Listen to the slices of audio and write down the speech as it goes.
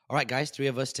All right, guys, three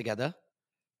of us together,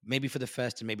 maybe for the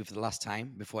first and maybe for the last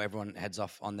time before everyone heads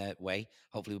off on their way.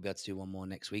 Hopefully, we'll be able to do one more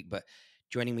next week. But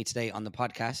joining me today on the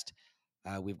podcast,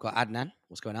 we've got Adnan.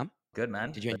 What's going on? Good,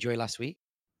 man. Did you enjoy last week?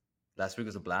 Last week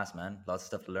was a blast, man. Lots of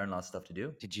stuff to learn, lots of stuff to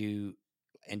do. Did you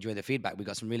enjoy the feedback? We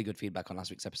got some really good feedback on last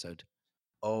week's episode.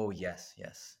 Oh, yes,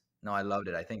 yes. No, I loved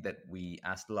it. I think that we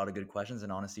asked a lot of good questions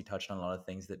and honestly touched on a lot of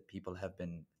things that people have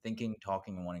been thinking,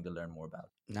 talking, and wanting to learn more about.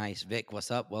 Nice. Vic,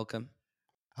 what's up? Welcome.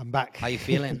 I'm back. How you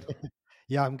feeling?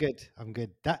 Yeah, I'm good. I'm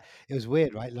good. That it was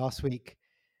weird, right? Last week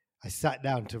I sat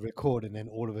down to record and then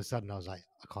all of a sudden I was like,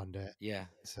 I can't do it. Yeah.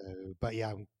 So, but yeah,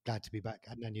 I'm glad to be back.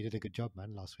 And then you did a good job,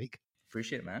 man, last week.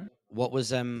 Appreciate it, man. What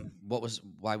was what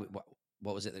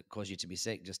was it that caused you to be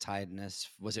sick? Just tiredness?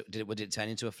 Was it did it turn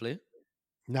into a flu?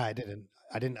 No, I didn't.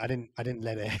 I didn't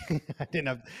let it. I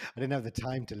didn't have the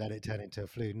time to let it turn into a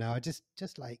flu. No, I just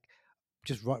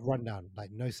run down,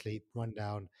 like no sleep, run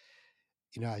down.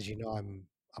 You know, as you know,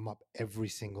 I'm up every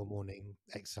single morning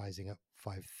exercising at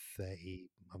 5:30.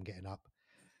 I'm getting up,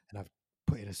 and I've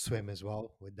put in a swim as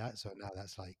well with that. So now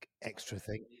that's like extra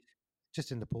thing,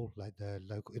 just in the pool, like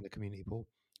in the community pool.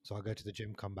 So I go to the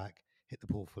gym, come back, hit the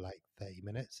pool for like 30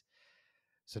 minutes.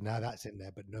 So now that's in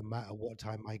there. But no matter what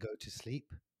time I go to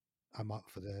sleep, I'm up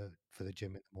for the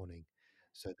gym in the morning.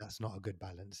 So that's not a good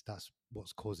balance. That's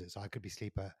what's caused it. So I could be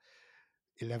sleep at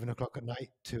 11 o'clock at night,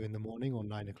 2 in the morning, or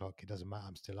 9 o'clock. It doesn't matter.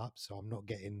 I'm still up. So I'm not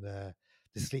getting the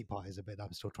sleep part is a bit that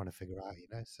I'm still trying to figure out, you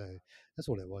know? So that's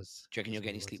all it was. Do you reckon That's you'll all get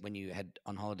it any was. sleep when you head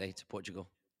on holiday to Portugal?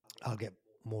 I'll get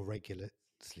more regular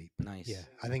sleep. Nice. Yeah,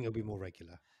 I think it'll be more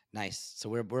regular. Nice. So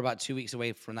we're about 2 weeks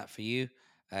away from that for you.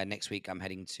 Next week I'm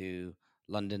heading to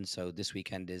London. So this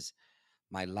weekend is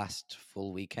my last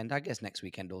full weekend. I guess next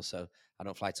weekend also. I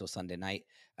don't fly till Sunday night.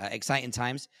 Exciting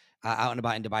times. Out and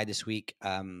about in Dubai this week.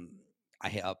 I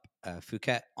hit up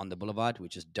Phuket on the boulevard,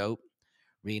 which is dope.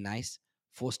 Really nice.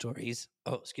 4 stories.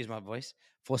 Oh, excuse my voice.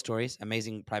 4 stories.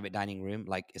 Amazing private dining room.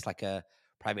 Like it's like a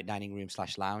private dining room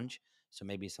 / lounge. So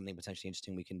maybe something potentially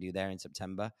interesting we can do there in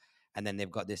September. And then they've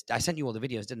got this. I sent you all the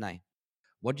videos, didn't I?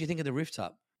 What do you think of the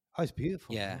rooftop? Oh, it's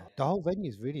beautiful. Yeah. Man. The whole venue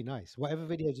is really nice. Whatever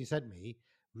videos you sent me,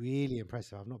 really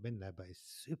impressive. I've not been there, but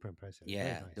it's super impressive. Very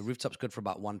Yeah. nice. The rooftop's good for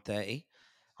about 130.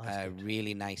 Oh, that's good.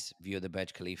 Really nice view of the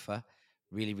Burj Khalifa.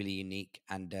 Really, really unique.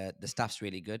 And the staff's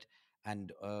really good.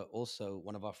 And also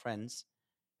one of our friends,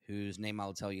 whose name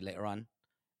I'll tell you later on.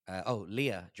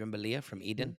 Leah. Do you remember Leah from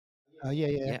Eden? Oh, yeah,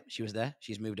 yeah. Yeah, she was there.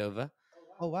 She's moved over.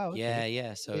 Oh, wow. Yeah, Okay.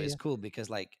 yeah. So Yeah, it's yeah. cool because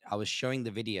like I was showing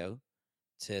the video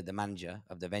to the manager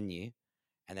of the venue,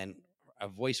 and then a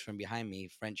voice from behind me,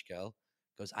 French girl,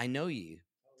 goes, "I know you."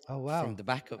 Oh, From wow. the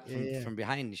back up, Yeah, yeah. from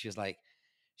behind. She was like,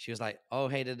 "Oh,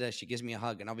 hey, da, da." She gives me a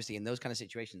hug, and obviously in those kind of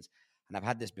situations, and I've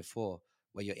had this before,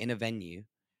 where you're in a venue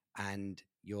and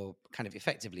you're kind of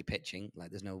effectively pitching.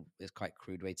 Like, there's quite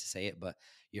crude way to say it, but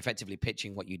you're effectively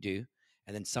pitching what you do,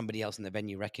 and then somebody else in the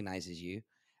venue recognizes you,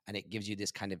 and it gives you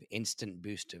this kind of instant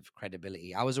boost of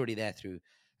credibility. I was already there through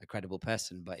a credible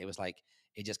person, but it was like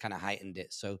it just kind of heightened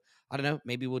it. So I don't know.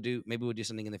 Maybe we'll do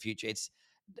something in the future.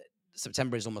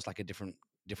 September is almost like a different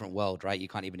world, right? You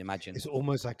can't even imagine. It's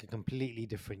almost like a completely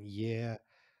different year.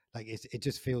 Like it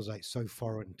just feels like so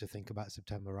foreign to think about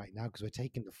September right now because we're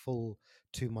taking the full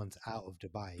 2 months out of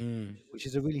Dubai, which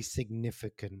is a really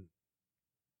significant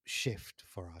shift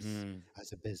for us Mm.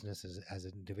 as a business, as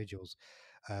individuals.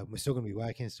 We're still going to be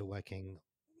working, still working,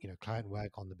 you know, client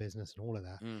work on the business and all of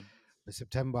that. Mm. But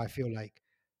September, I feel like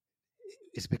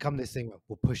it's become this thing where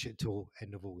we'll push it till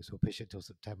end of August, we'll push it till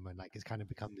September, and like it's kind of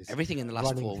become this Everything in the last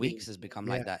running 4 weeks theme. has become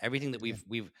Yeah, like that. Everything that yeah.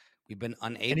 we've been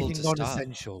unable Anything to start.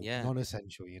 non-essential, Yeah.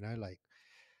 non-essential. You know, like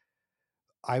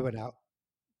I went out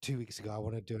 2 weeks ago. I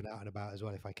want to do an out and about as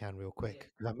well if I can, real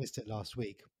quick, because I missed it last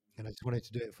week, and I just wanted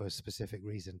to do it for a specific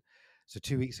reason. So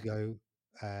 2 weeks ago,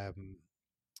 um,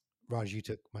 Raj, you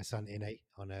took my son in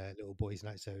on a little boys'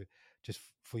 night. So just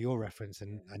for your reference,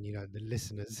 and you know the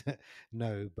listeners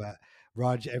know, but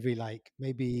Raj every like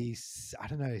maybe I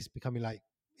don't know, it's becoming like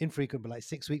infrequent, but like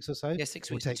 6 weeks or so, Yeah, 6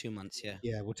 we'll weeks to take 2 months.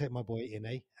 Yeah. we'll take my boy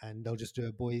in and they'll just do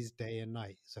a boys' day and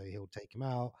night. So he'll take him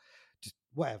out, just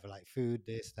whatever, like food,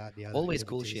 this, that, the other Always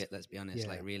cool activities. shit. Let's be honest.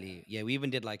 Yeah. Like really. Yeah. We even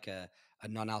did like a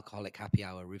non-alcoholic happy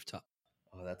hour rooftop.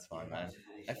 Oh, that's fun, man.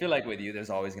 I feel like with you, there's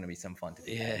always going to be some fun to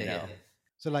do. Yeah. You Yeah. know?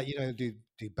 So like, you know, do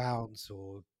bounce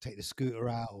or take the scooter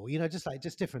out or, you know, just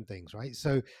different things. Right.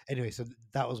 So anyway, so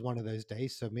that was one of those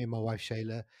days. So me and my wife,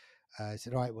 Shayla,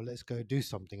 said, all right, well, let's go do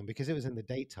something. And because it was in the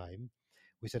daytime,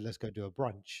 we said, let's go do a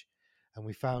brunch. And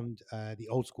we found the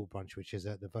old school brunch, which is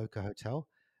at the Voca Hotel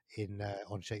in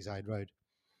on Sheikh Zayed Road.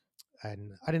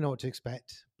 And I didn't know what to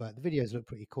expect, but the videos look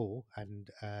pretty cool. And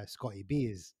Scotty B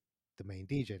is the main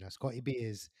DJ. Now Scotty B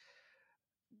is,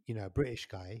 a British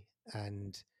guy,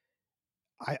 and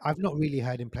I've not really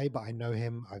heard him play, but I know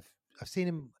him. I've seen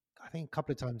him, I think, a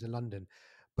couple of times in London,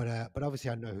 but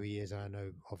obviously I know who he is and I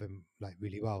know of him like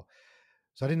really well.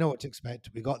 So I didn't know what to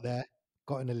expect. We got there,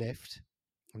 got in a lift,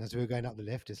 and as we were going up the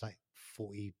lift, it's like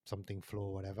 40 something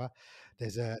floor, whatever.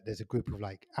 There's a group of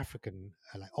like African,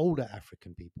 like older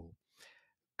African people,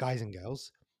 guys and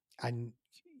girls, and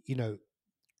you know,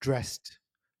 dressed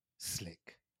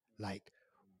slick, like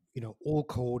all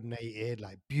coordinated,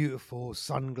 like beautiful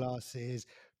sunglasses,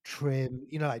 trim,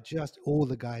 like just all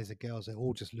the guys and girls are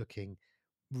all just looking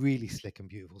really slick and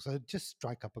beautiful. So just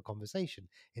strike up a conversation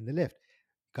in the lift.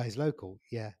 Guys local,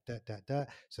 yeah, da, da, da.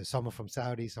 So some are from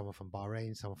Saudi, some are from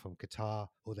Bahrain, some are from Qatar,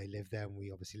 or they live there and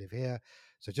we obviously live here.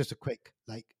 So just a quick,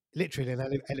 like literally an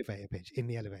elevator pitch in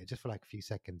the elevator, just for like a few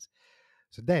seconds.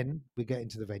 So then we get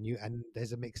into the venue and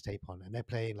there's a mixtape on and they're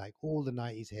playing like all the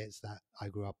 90s hits that I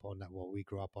grew up on, that what we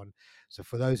grew up on. So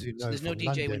for those who So know there's no from DJ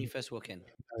when you London, first walk in.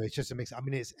 it's just a mix. I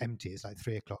mean, it's empty. It's like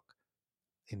 3 o'clock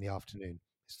in the afternoon.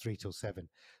 It's 3 till 7.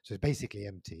 So it's basically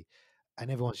empty.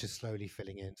 And everyone's just slowly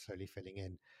filling in, slowly filling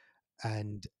in.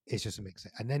 And it's just a mix.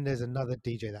 And then there's another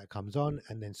DJ that comes on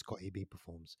and then Scotty B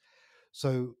performs.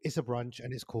 So it's a brunch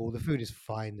and it's cool. The food is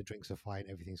fine. The drinks are fine.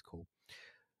 Everything's cool.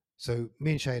 So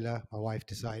me and Shayla, my wife,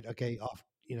 decide, okay, off,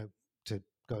 to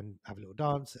go and have a little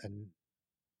dance. And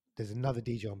there's another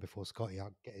DJ on before Scotty.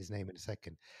 I'll get his name in a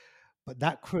second. But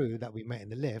that crew that we met in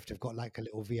the lift have got like a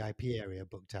little VIP area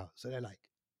booked out. So they're like,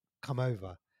 come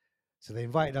over. So they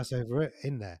invited us over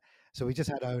in there. So we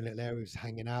just had our own little area, just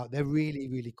hanging out. They're really,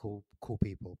 really cool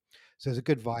people. So it was a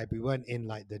good vibe. We weren't in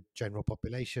like the general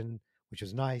population, which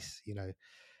was nice.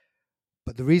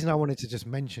 But the reason I wanted to just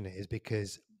mention it is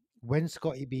because when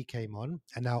Scotty B came on,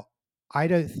 and now I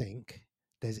don't think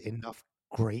there's enough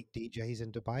great DJs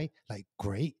in Dubai. Like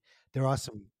great, there are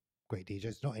some great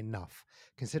DJs, not enough.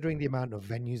 Considering the amount of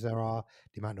venues there are,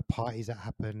 the amount of parties that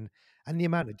happen, and the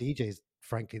amount of DJs,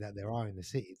 frankly, that there are in the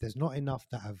city, there's not enough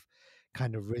that have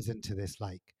kind of risen to this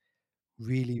like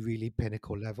really, really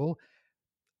pinnacle level.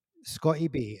 Scotty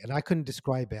B, and I couldn't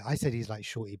describe it. I said he's like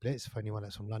Shorty Blitz. For anyone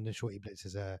that's from London, Shorty Blitz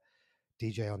is a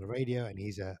DJ on the radio, and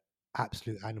he's a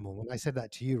absolute animal. When I said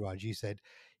that to you, Raj, you said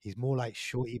he's more like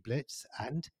Shorty Blitz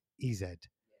and EZ,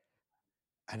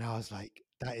 and I was like,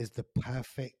 that is the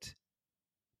perfect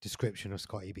description of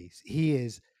Scotty B. He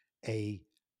is a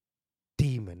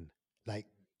demon, like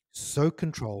so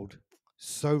controlled,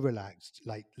 so relaxed,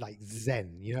 like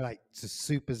Zen. Like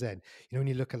super Zen. When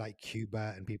you look at like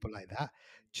Cuba and people like that,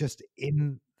 just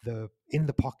in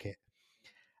the pocket,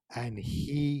 and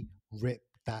he ripped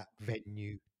that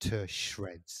venue to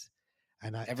shreds.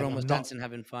 And Everyone was I'm not, dancing,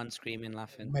 having fun, screaming,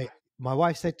 laughing. mate. My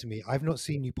wife said to me, "I've not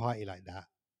seen you party like that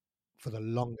for the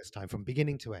longest time, from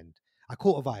beginning to end." I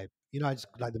caught a vibe. I just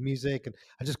like the music, and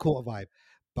I just caught a vibe.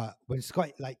 But when Scott,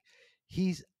 like,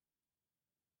 he's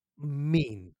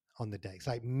mean on the decks,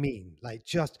 like mean, like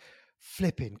just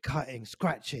flipping, cutting,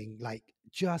 scratching, like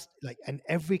just like, and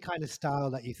every kind of style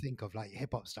that you think of, like hip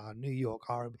hop style, New York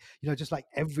R&B, just like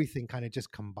everything kind of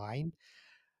just combined.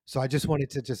 So I just wanted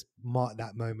to just mark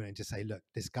that moment and just say, look,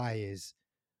 this guy is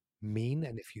mean,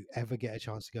 and if you ever get a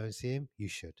chance to go and see him, you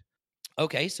should.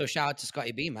 Okay, so shout out to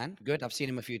Scotty B, man. Good. I've seen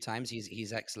him a few times.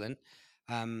 He's excellent.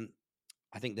 Um,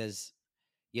 I think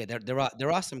there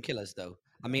are some killers though.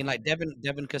 I mean, like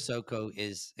Devin Kasoko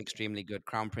is extremely good.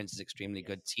 Crown Prince is extremely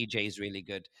good. TJ is really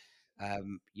good.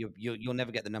 You'll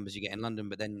never get the numbers you get in London,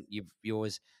 but then you're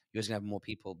always gonna have more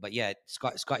people. But yeah,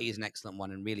 Scotty is an excellent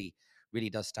one and really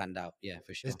does stand out. Yeah,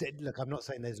 for sure. Look, I'm not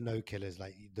saying there's no killers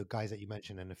like the guys that you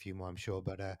mentioned and a few more, I'm sure,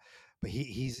 but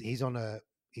he's on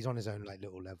his own like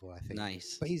little level, I think.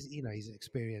 Nice. But he's an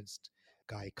experienced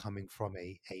guy coming from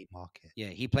a market. Yeah,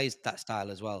 he plays that style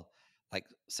as well, like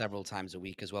several times a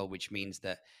week as well, which means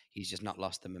that he's just not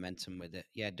lost the momentum with it.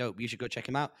 Yeah, dope. You should go check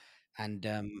him out. And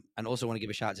also want to give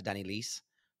a shout out to Danny Leese.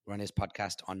 We're on his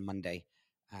podcast on Monday,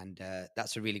 and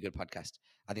that's a really good podcast.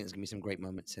 I think there's gonna be some great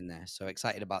moments in there. So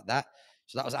excited about that.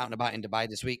 So that was out and about in Dubai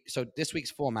this week. So this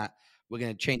week's format, we're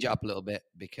gonna change it up a little bit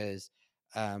because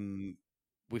um,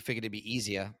 we figured it'd be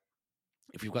easier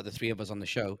if we've got the three of us on the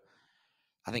show.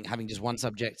 I think having just one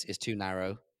subject is too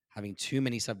narrow. Having too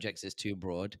many subjects is too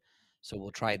broad. So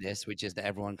we'll try this, which is that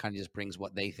everyone kind of just brings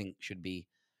what they think should be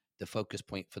the focus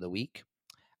point for the week,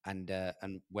 and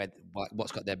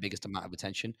what's got their biggest amount of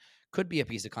attention. Could be a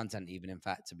piece of content, even in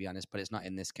fact, to be honest, but it's not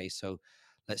in this case. So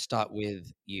let's start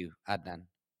with you, Adnan.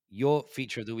 Your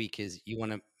feature of the week is you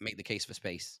want to make the case for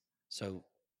space. So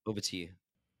over to you.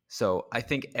 So I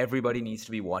think everybody needs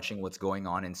to be watching what's going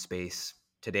on in space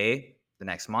today, the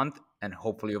next month, and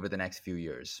hopefully over the next few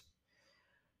years.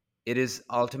 It is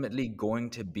ultimately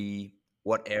going to be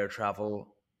what air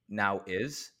travel now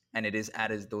is, and it is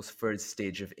at those first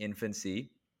stage of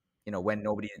infancy, when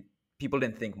people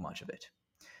didn't think much of it.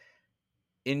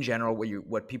 In general,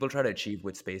 what people try to achieve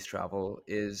with space travel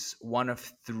is one of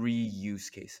three use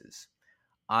cases.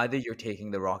 Either you're taking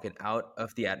the rocket out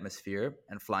of the atmosphere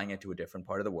and flying it to a different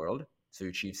part of the world, so you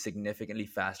achieve significantly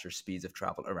faster speeds of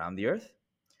travel around the Earth.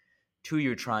 Two,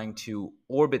 you're trying to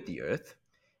orbit the Earth,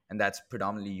 and that's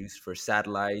predominantly used for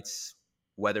satellites,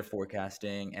 weather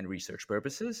forecasting, and research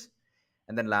purposes.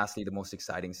 And then lastly, the most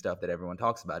exciting stuff that everyone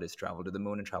talks about is travel to the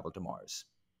moon and travel to Mars.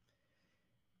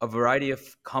 A variety of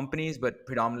companies, but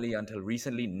predominantly until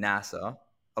recently, NASA,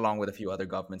 along with a few other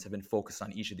governments, have been focused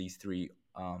on each of these three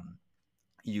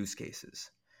use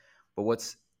cases. But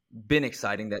what's been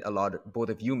exciting that both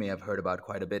of you may have heard about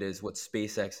quite a bit is what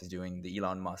SpaceX is doing, the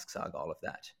Elon Musk saga, all of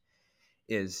that,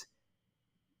 is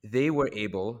they were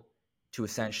able to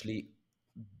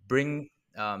bring,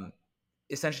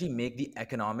 essentially make the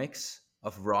economics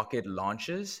of rocket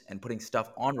launches and putting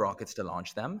stuff on rockets to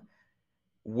launch them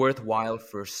worthwhile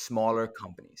for smaller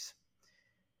companies.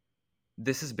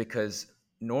 This is because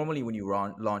normally when you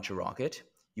launch a rocket,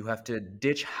 you have to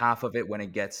ditch half of it when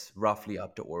it gets roughly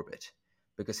up to orbit,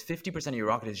 because 50% of your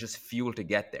rocket is just fuel to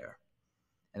get there.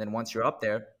 And then once you're up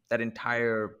there, that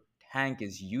entire tank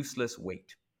is useless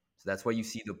weight. So that's why you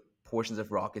see the portions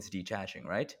of rockets detaching,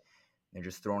 right? They're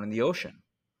just thrown in the ocean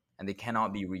and they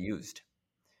cannot be reused.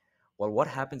 Well, what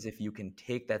happens if you can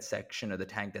take that section of the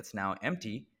tank that's now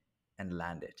empty and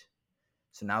land it?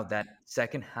 So now that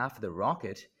second half of the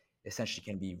rocket essentially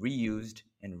can be reused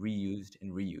and reused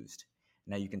and reused.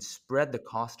 Now you can spread the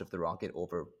cost of the rocket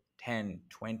over 10,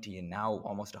 20, and now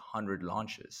almost 100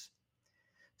 launches.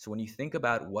 So when you think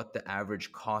about what the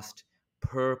average cost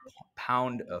per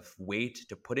pound of weight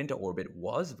to put into orbit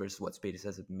was versus what SpaceX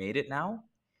has made it now,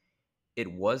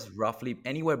 it was roughly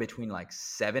anywhere between like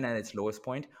 7 at its lowest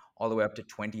point all the way up to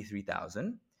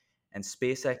 23,000. And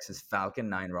SpaceX's Falcon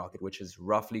 9 rocket, which has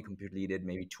roughly completed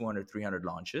maybe 200, 300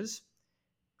 launches,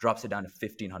 drops it down to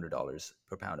 $1,500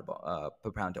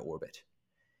 per pound to orbit.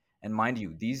 And mind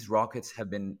you, these rockets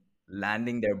have been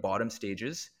landing their bottom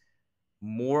stages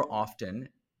more often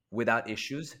without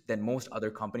issues than most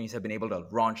other companies have been able to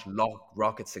launch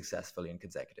rockets successfully and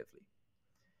consecutively.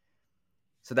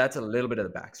 So that's a little bit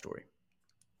of the backstory.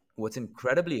 What's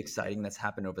incredibly exciting that's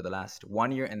happened over the last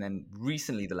 1 year and then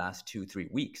recently the last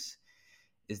 2-3 weeks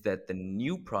is that the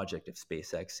new project of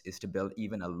SpaceX is to build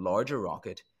even a larger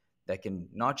rocket that can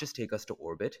not just take us to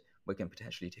orbit, but can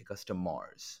potentially take us to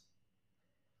Mars.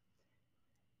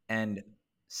 And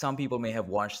some people may have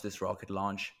watched this rocket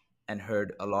launch and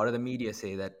heard a lot of the media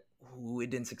say that it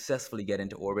didn't successfully get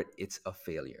into orbit, it's a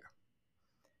failure.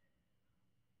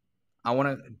 I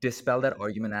want to dispel that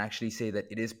argument and actually say that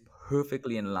it is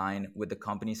perfectly in line with the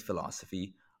company's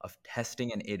philosophy of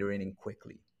testing and iterating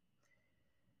quickly.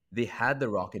 They had the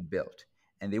rocket built,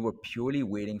 and they were purely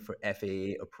waiting for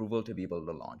FAA approval to be able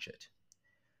to launch it.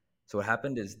 So what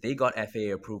happened is they got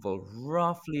FAA approval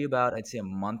roughly about, I'd say, a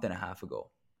month and a half ago.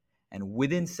 And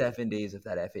within 7 days of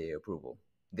that FAA approval,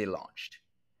 they launched.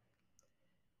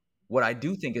 What I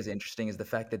do think is interesting is the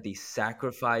fact that they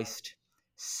sacrificed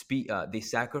speed. They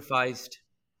sacrificed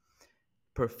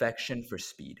perfection for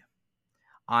speed,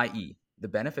 i.e., the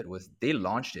benefit was they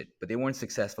launched it, but they weren't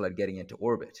successful at getting into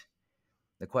orbit.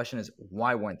 The question is,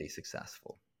 why weren't they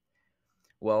successful?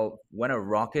 Well, when a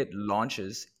rocket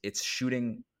launches, it's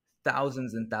shooting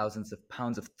thousands and thousands of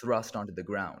pounds of thrust onto the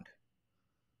ground.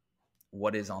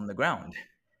 What is on the ground?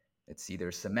 It's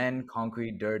either cement,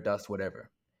 concrete, dirt, dust, whatever.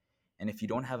 And if you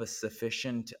don't have a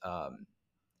sufficient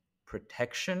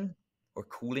protection or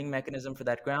cooling mechanism for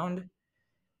that ground,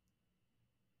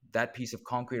 that piece of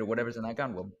concrete or whatever's in that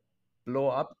ground will blow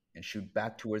up and shoot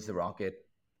back towards the rocket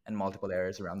and multiple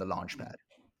areas around the launch pad.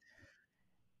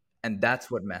 And that's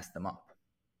what messed them up.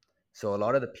 So a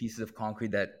lot of the pieces of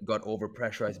concrete that got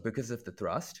overpressurized because of the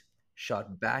thrust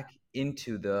shot back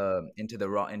into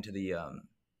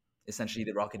essentially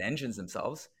the rocket engines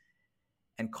themselves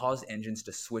and caused engines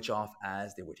to switch off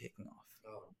as they were taking off.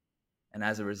 Oh. And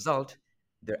as a result,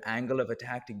 their angle of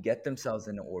attack to get themselves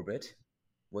into orbit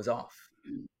was off.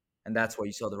 And that's why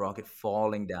you saw the rocket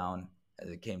falling down as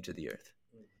it came to the Earth.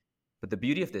 But the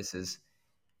beauty of this is,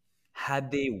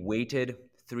 had they waited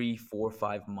 3, 4,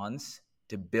 5 months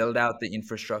to build out the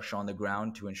infrastructure on the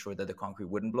ground to ensure that the concrete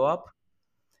wouldn't blow up,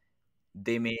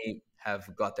 they may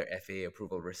have got their FAA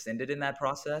approval rescinded in that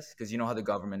process, because you know how the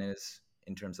government is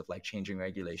in terms of like changing So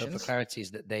regulations. for clarity,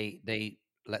 is that they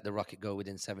let the rocket go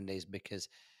within 7 days because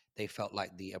they felt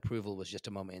like the approval was just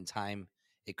a moment in time.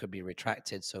 It could be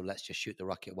retracted, so let's just shoot the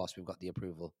rocket whilst we've got the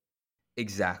approval.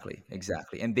 Exactly.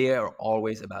 And they are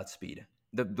always about speed.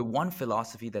 The one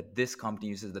philosophy that this company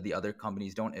uses that the other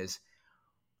companies don't is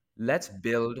let's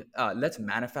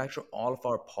manufacture all of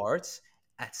our parts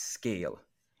at scale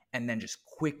and then just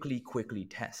quickly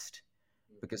test.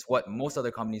 Because what most other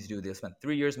companies do, they'll spend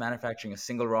 3 years manufacturing a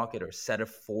single rocket or a set of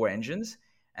 4 engines,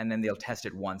 and then they'll test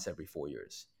it once every 4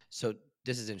 years. So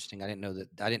this is interesting. I didn't know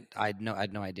that. I had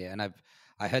no idea. And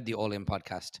I heard the All In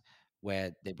podcast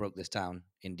where they broke this down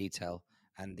in detail,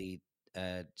 and the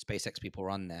SpaceX people were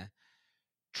on there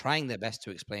trying their best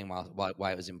to explain why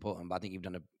it was important. But I think you've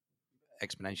done a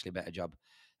exponentially better job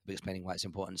of explaining why it's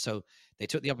important. So they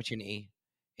took the opportunity.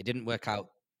 It didn't work out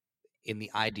in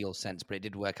the ideal sense, but it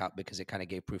did work out because it kind of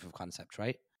gave proof of concept,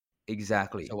 right?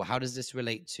 Exactly. So how does this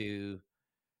relate to,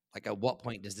 like, at what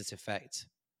point does this affect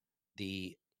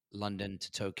the London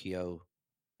to Tokyo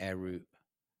air route,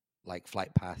 like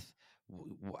flight path?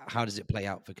 How does it play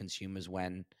out for consumers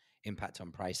when impact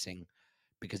on pricing?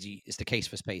 Because it's the case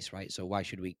for space, right? So why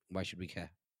should we care?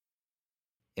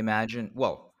 Imagine,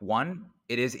 well, one,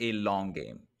 it is a long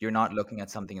game. You're not looking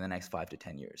at something in the next 5 to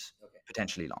 10 years,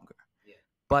 potentially longer.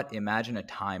 But imagine a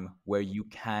time where you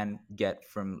can get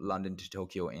from London to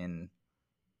Tokyo in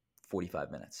 45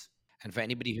 minutes. And for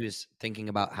anybody who's thinking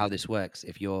about how this works,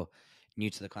 if you're new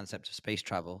to the concept of space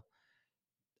travel,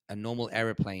 a normal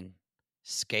aeroplane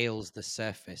scales the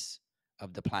surface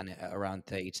of the planet at around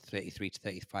 30 to 33 to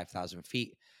 35,000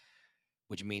 feet,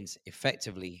 which means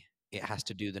effectively it has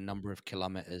to do the number of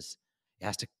kilometers, it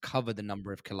has to cover the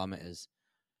number of kilometers.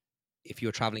 If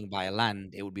you're traveling by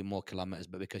land, it would be more kilometers,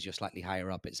 but because you're slightly higher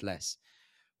up, it's less.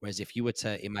 Whereas if you were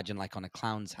to imagine, like on a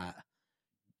clown's hat,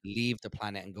 leave the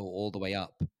planet and go all the way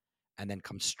up and then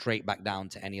come straight back down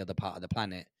to any other part of the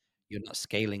planet, you're not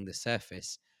scaling the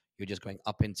surface. You're just going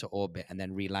up into orbit and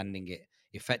then re-landing it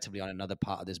effectively on another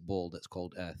part of this ball that's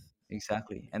called Earth.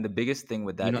 Exactly. And the biggest thing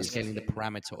with You're that not is scaling the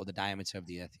parameter or the diameter of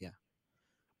the Earth. Yeah.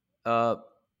 uh,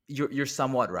 you're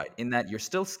somewhat right in that you're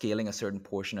still scaling a certain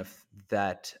portion of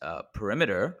that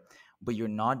perimeter, but you're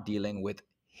not dealing with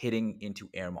hitting into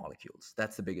air molecules.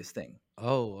 That's the biggest thing.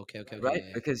 Oh, okay. Right? Yeah,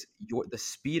 yeah. Because the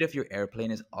speed of your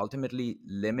airplane is ultimately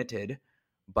limited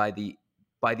by the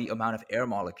amount of air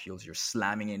molecules you're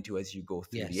slamming into as you go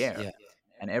through the Yes. air. Yeah.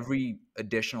 And every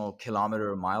additional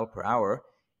kilometer or mile per hour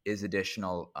is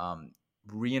additional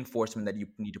reinforcement that you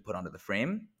need to put onto the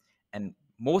frame, and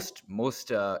most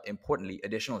importantly,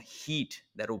 additional heat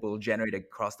that will generate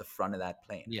across the front of that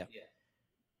plane. Yeah.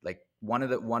 Like one of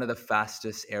the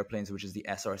fastest airplanes, which is the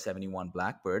SR-71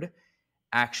 Blackbird,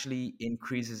 actually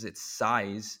increases its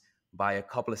size by a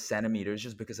couple of centimeters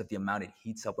just because of the amount it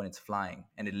heats up when it's flying,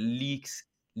 and it leaks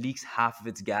half of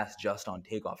its gas just on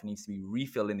takeoff. It needs to be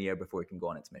refilled in the air before it can go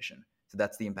on its mission. So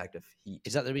that's the impact of heat.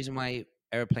 Is that the reason why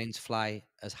airplanes fly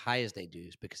as high as they do?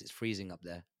 Is because it's freezing up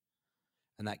there,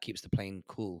 and that keeps the plane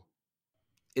cool?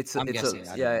 I'm guessing. I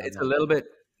don't know. I'm It's a not. little bit.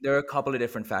 There are a couple of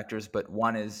different factors, but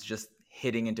one is just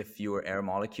hitting into fewer air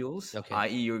molecules, Okay.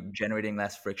 i.e., you're generating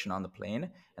less friction on the plane,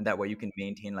 and that way you can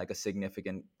maintain like a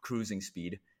significant cruising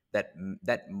speed that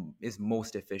is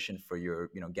most efficient for your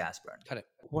gas burn. Got it.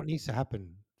 What needs to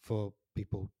happen for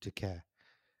people to care?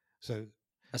 So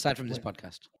Aside from this when,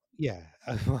 podcast. yeah,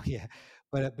 well, yeah,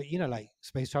 but like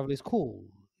space travel is cool.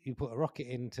 You put a rocket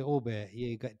into orbit,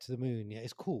 you get to the moon. Yeah,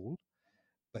 it's cool,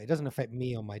 but it doesn't affect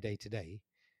me on my day to day,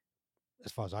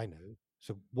 as far as I know.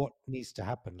 So what needs to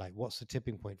happen? Like, what's the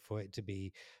tipping point for it to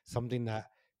be something that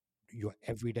your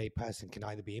everyday person can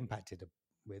either be impacted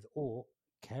with or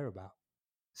care about?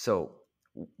 So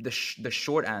the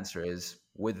short answer is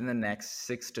within the next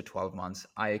 6 to 12 months,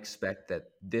 I expect that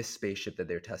this spaceship that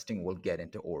they're testing will get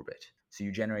into orbit. So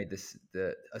you generate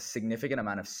a significant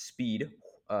amount of speed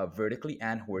vertically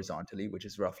and horizontally, which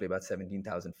is roughly about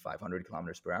 17,500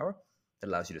 kilometers per hour, that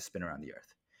allows you to spin around the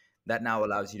Earth. That now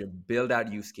allows you to build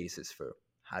out use cases for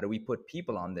how do we put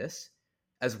people on this,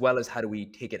 as well as how do we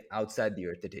take it outside the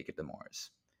Earth to take it to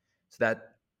Mars. So that,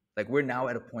 like, we're now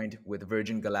at a point with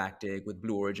Virgin Galactic, with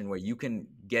Blue Origin, where you can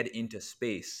get into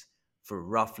space for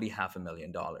roughly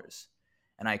 $500,000.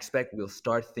 And I expect we'll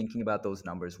start thinking about those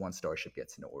numbers once Starship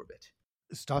gets into orbit.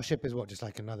 Starship is what, just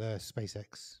like another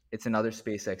SpaceX? It's another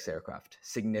SpaceX aircraft,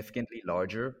 significantly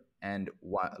larger. And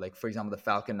like, for example, the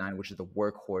Falcon 9, which is the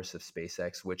workhorse of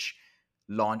SpaceX, which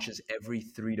launches every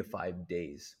 3 to 5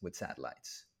 days with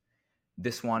satellites.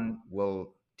 This one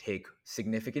will take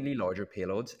significantly larger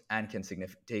payloads and can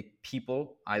take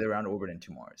people either around orbit and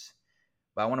to Mars.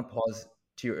 But I want to pause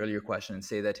to your earlier question and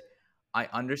say that I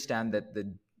understand that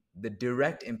the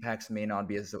direct impacts may not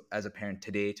be as apparent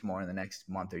today, tomorrow, in the next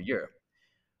month or year.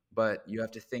 But you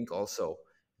have to think also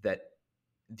that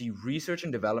the research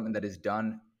and development that is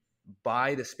done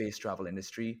by the space travel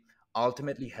industry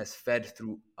ultimately has fed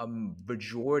through a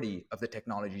majority of the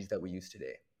technologies that we use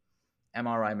today.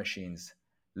 MRI machines,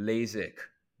 LASIK,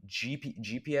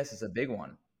 GPS is a big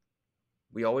one.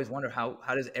 We always wonder how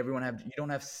does everyone have, you don't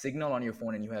have signal on your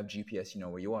phone and you have GPS, you know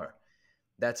where you are.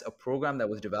 That's a program that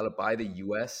was developed by the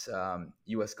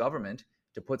US government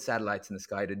to put satellites in the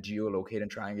sky to geolocate and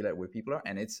triangulate where people are,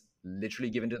 and it's literally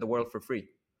given to the world for free.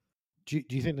 Do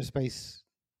you think the space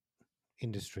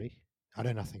industry? I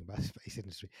know nothing about the space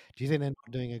industry. Do you think they're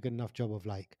not doing a good enough job of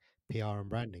like PR and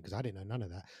branding? Because I didn't know none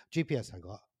of that. GPS I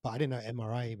got, but I didn't know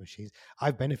MRI machines.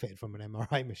 I've benefited from an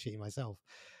MRI machine myself.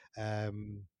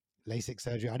 Um, LASIK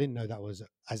surgery. I didn't know that was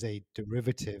as a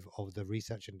derivative of the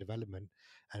research and development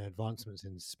and advancements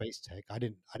in space tech. I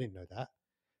didn't know that.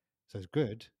 So it's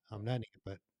good. I'm learning it.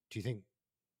 But do you think?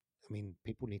 I mean,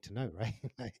 people need to know, right?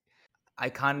 Like, I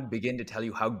can't begin to tell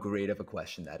you how great of a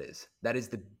question that is. That is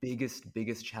the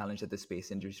biggest challenge that the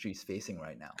space industry is facing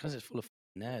right now. Because it's full of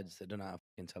nerds that don't know how to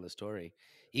fucking tell a story.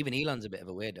 Even Elon's a bit of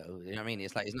a weirdo. You know what I mean?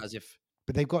 It's like it's not as if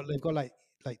but they've got like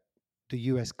the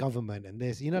U.S. government and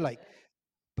this, like,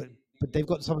 but they've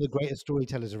got some of the greatest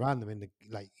storytellers around them in the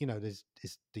like, there's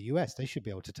it's the US. They should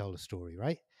be able to tell the story,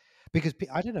 right? Because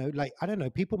I don't know, like I don't know,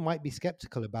 people might be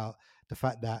skeptical about the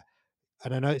fact that,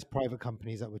 and I know it's private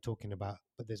companies that we're talking about,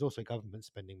 but there's also government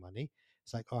spending money.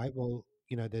 It's like, all right, well,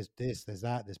 there's this, there's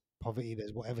that, there's poverty,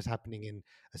 there's whatever's happening in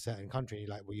a certain country. And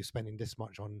you're like, well, you're spending this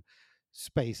much on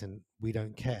space, and we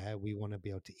don't care. We want to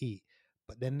be able to eat.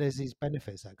 But then there's these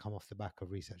benefits that come off the back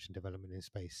of research and development in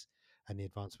space and the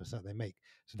advancements that they make.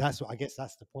 So that's what I guess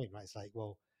that's the point, right? It's like,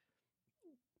 well,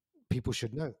 people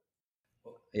should know.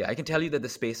 Yeah, I can tell you that the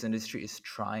space industry is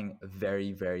trying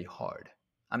very hard.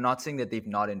 I'm not saying that they've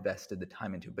not invested the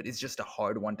time into it, but it's just a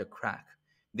hard one to crack.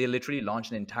 They literally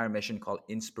launched an entire mission called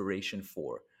Inspiration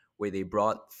 4, where they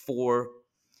brought four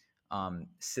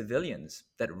civilians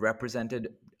that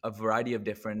represented a variety of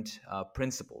different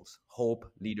principles: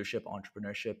 hope, leadership,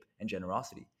 entrepreneurship, and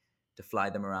generosity, to fly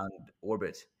them around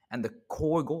orbit. And the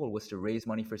core goal was to raise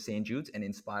money for St. Jude's and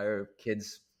inspire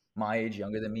kids my age,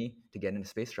 younger than me, to get into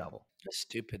space travel. that's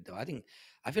stupid though.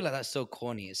 I feel like that's so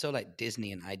corny. It's so like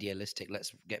Disney and idealistic.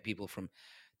 Let's get people from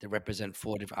that represent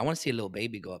four different. I want to see a little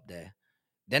baby go up there.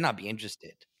 Then I'd be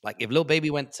interested. Like if little baby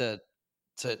went to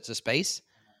space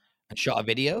and shot a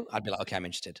video, I'd be like, okay, I'm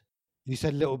interested. You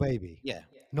said little baby, Yeah.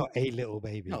 not a little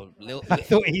baby. No, little, I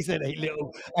thought he said a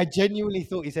little. I genuinely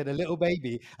thought he said a little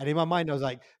baby, and in my mind, I was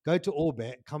like, go to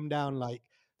orbit, come down like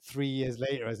 3 years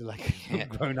later as like a yeah,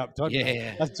 grown-up yeah, toddler.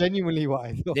 yeah. That's genuinely what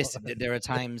I thought. There are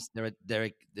times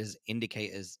there's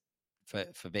indicators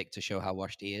for Vic to show how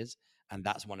washed he is, and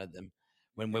that's one of them.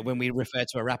 When we refer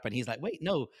to a rapper, and he's like, wait,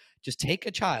 no, just take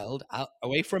a child out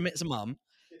away from its mom,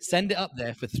 send it up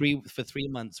there for 3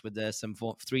 months with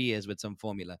 3 years with some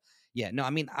formula. Yeah, no, I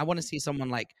mean, I want to see someone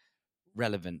like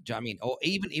relevant. Do you know what I mean? Or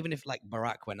even if like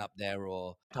Barack went up there,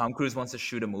 or Tom Cruise wants to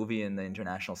shoot a movie in the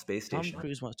International Space Tom Station.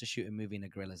 Cruise wants to shoot a movie in a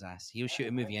gorilla's ass. He'll shoot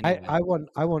a movie I, anywhere. I want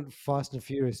I want Fast and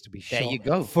Furious to be There you shot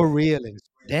go. for real in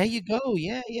There you go.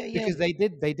 Yeah, yeah, yeah. because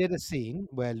they did a scene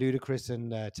where Ludacris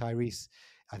and Tyrese,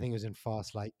 I think it was in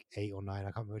Fast like 8 or 9, I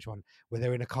can't remember which one, where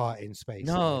they're in a car in space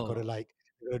and they've got to No. like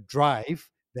drive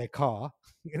their car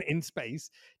in space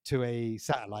to a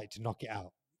satellite to knock it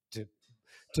out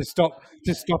to stop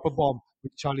a bomb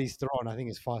with Charlize Theron. I think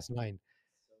it's Fast 9.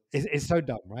 It's so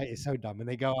dumb, right? It's so dumb, and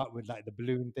they go out with like the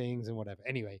balloon things and whatever.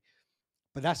 Anyway,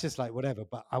 but that's just like whatever.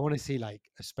 But I want to see like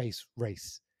a space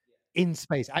race in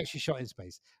space, actually shot in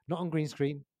space, not on green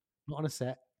screen, not on a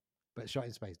set, but shot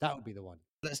in space. That would be the one.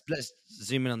 Let's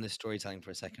zoom in on this storytelling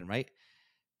for a second, right?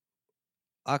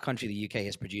 Our country, the UK,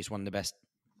 has produced one of the best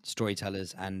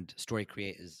storytellers and story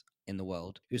creators in the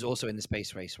world, who's also in the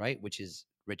space race, right? Which is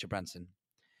Richard Branson.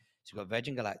 So you've got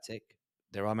Virgin Galactic.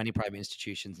 There are many private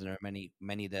institutions, and there are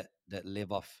many that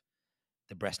live off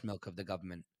the breast milk of the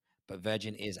government. But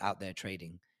Virgin is out there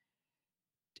trading.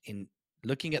 In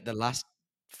looking at the last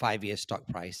 5 year stock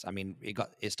price, I mean,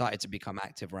 it started to become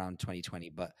active around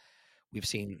 2020, but we've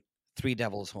seen three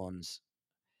devil's horns,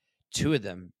 two of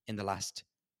them in the last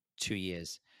 2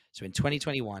 years. So in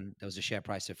 2021, there was a share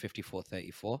price of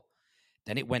 54.34.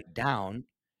 Then it went down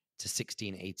to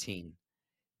 16.18.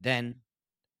 Then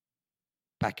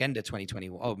back end of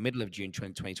 2021, middle of June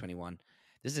 2021,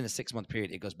 this is in a 6 month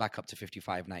period, it goes back up to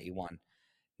 55.91.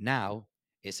 Now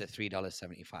it's at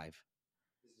 $3.75.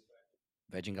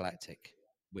 Virgin Galactic,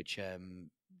 which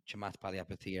Chamath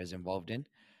Palihapitiya is involved in.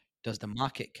 Does the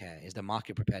market care? Is the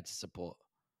market prepared to support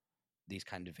these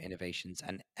kind of innovations?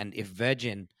 And if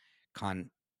Virgin can't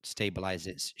stabilize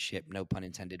its ship, no pun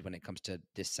intended, when it comes to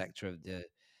this sector of the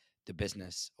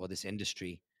business or this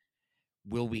industry,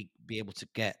 will we be able to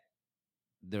get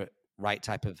the right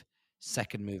type of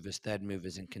second movers, third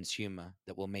movers, and consumer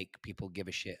that will make people give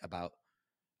a shit about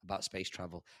space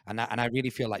travel? And I really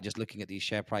feel like just looking at these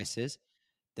share prices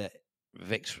that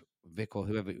Vic or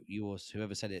whoever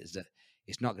said it is that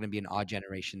it's not going to be an our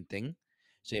generation thing.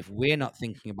 So if we're not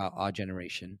thinking about our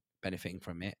generation benefiting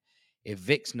from it, if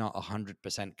Vic's not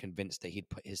 100% convinced that he'd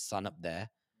put his son up there,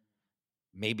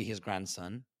 maybe his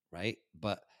grandson, right?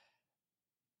 But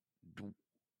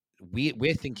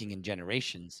we're thinking in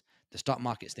generations. The stock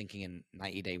market's thinking in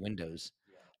 90-day windows.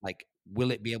 Like,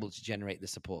 will it be able to generate the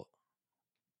support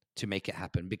to make it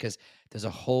happen? Because there's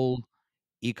a whole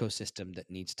ecosystem that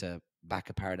needs to back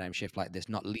a paradigm shift like this,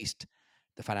 not least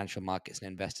the financial markets and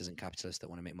investors and capitalists that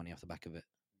want to make money off the back of it.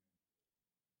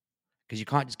 Because you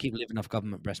can't just keep living off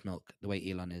government breast milk the way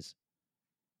Elon is.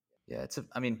 Yeah,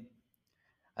 I mean,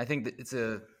 I think that it's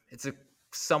a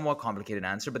somewhat complicated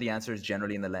answer, but the answer is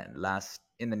generally in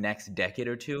the next decade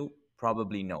or two,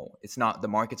 probably no. It's not. The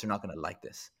markets are not going to like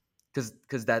this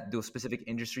because that those specific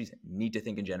industries need to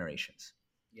think in generations,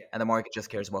 and the market just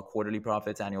cares about quarterly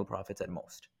profits, annual profits at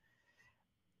most.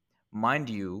 Mind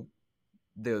you,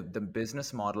 the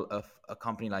business model of a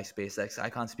company like SpaceX, I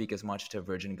can't speak as much to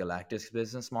Virgin Galactic's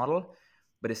business model,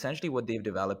 but essentially what they've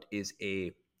developed is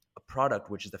a product,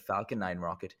 which is the Falcon 9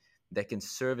 rocket, that can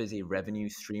serve as a revenue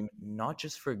stream, not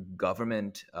just for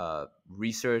government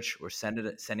research or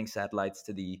sending satellites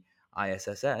to the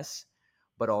ISS,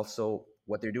 but also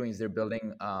what they're doing is they're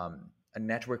building a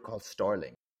network called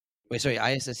Starlink. Wait, sorry,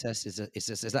 ISS is that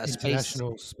a space?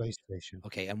 International Space Station.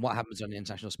 Okay, and what happens on the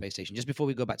International Space Station? Just before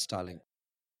we go back to Starlink,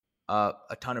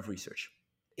 A ton of research.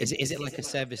 is it like a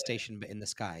service station but in the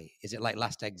sky? Is it like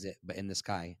Last Exit but in the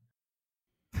sky?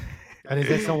 And is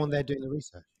there someone there doing the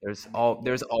research?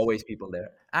 There's always people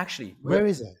there. Actually, Where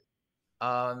is it?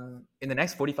 in the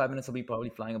next 45 minutes, it'll be probably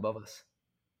flying above us.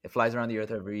 It flies around the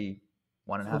Earth every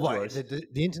 1.5 What, hours. the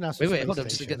International Wait, Space hold on,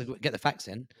 just to Station? get the facts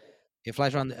in. It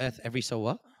flies around the Earth every so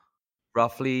what?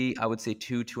 Roughly, I would say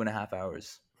 2.5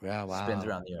 hours. Yeah, Spins wow,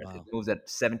 around the Earth. wow. It moves at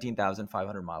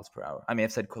 17,500 miles per hour. I may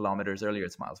have said kilometers earlier.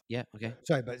 It's miles. Yeah, okay.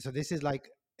 Sorry, but so this is like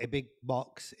a big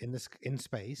box in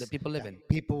space That people live in.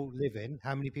 People live in.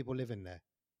 How many people live in there?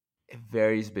 It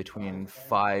varies between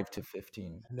 5 to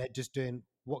 15. And they're just doing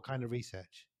what kind of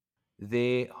research?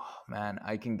 Oh man,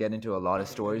 I can get into a lot of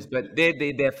stories, but they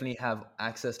definitely have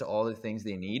access to all the things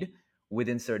they need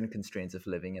within certain constraints of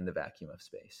living in the vacuum of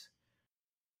space.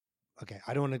 Okay,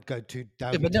 I don't want to go too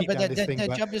Yeah, but deep down this their, thing, their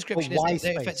but job description is why they're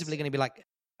space? effectively going to be like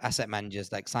asset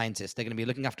managers, like scientists. They're going to be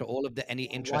looking after all of any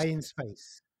Why interest. in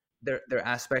space? There are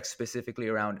aspects specifically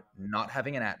around not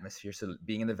having an atmosphere, so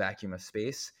being in the vacuum of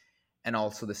space, and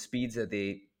also the speeds that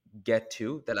they get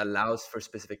to that allows for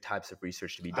specific types of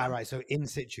research to be done. All right, so in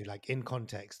situ, like in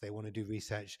context, they want to do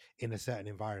research in a certain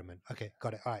environment. Okay,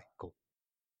 got it. All right, cool.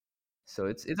 So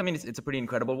it's a pretty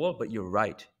incredible world, but you're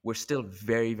right. We're still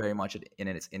very, very much in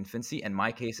its infancy. And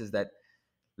my case is that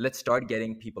let's start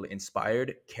getting people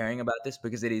inspired, caring about this,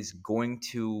 because it is going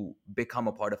to become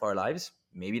a part of our lives.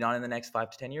 Maybe not in the next 5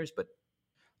 to 10 years, but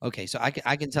Okay, so I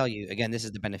can tell you again. This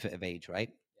is the benefit of age, right?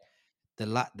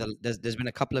 There's been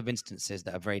a couple of instances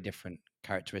that are very different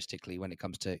characteristically when it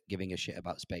comes to giving a shit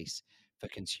about space for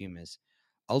consumers.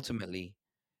 Ultimately,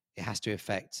 it has to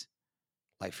affect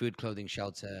like food, clothing,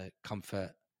 shelter,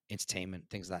 comfort, entertainment,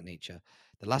 things of that nature.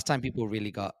 The last time people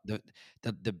really got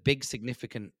the big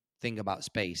significant thing about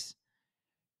space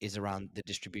is around the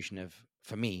distribution of,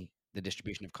 for me, the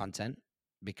distribution of content,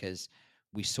 because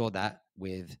we saw that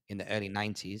with in the early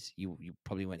 90s. You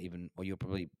probably weren't even, or you were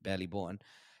probably barely born,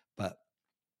 but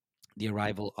the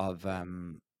arrival of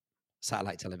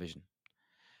satellite television.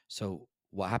 So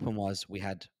what happened was we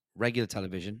had regular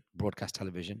television, broadcast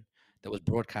television, that was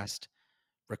broadcast,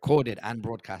 recorded and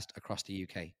broadcast across the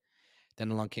UK.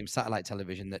 Then along came satellite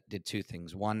television that did two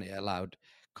things. One, it allowed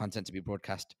content to be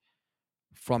broadcast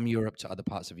from Europe to other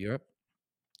parts of Europe,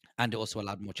 and it also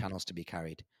allowed more channels to be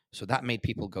carried. So that made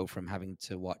people go from having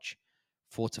to watch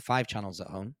 4 to 5 channels at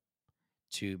home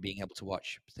to being able to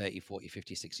watch 30, 40,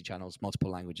 50, 60 channels,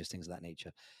 multiple languages, things of that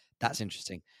nature. That's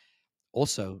interesting.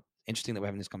 Also, interesting that we're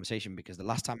having this conversation because the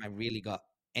last time I really got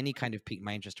any kind of piqued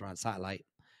my interest around satellite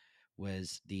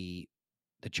was the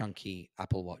chunky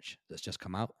Apple Watch that's just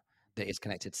come out that is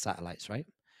connected to satellites, right?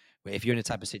 Where if you're in a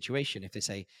type of situation, if they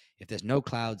say if there's no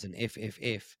clouds and if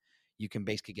you can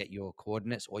basically get your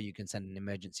coordinates or you can send an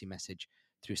emergency message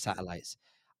through satellites.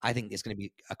 I think it's going to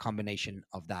be a combination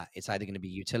of that. It's either going to be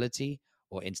utility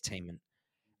or entertainment.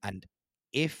 And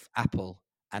if Apple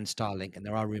and Starlink, and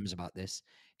there are rumors about this,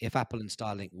 if Apple and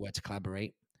Starlink were to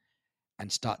collaborate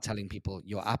and start telling people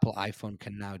your Apple iPhone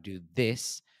can now do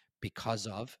this because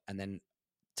of, and then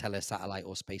tell a satellite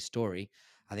or space story,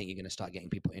 I think you're going to start getting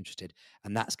people interested.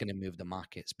 And that's going to move the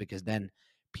markets, because then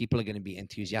people are going to be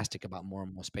enthusiastic about more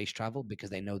and more space travel because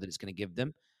they know that it's going to give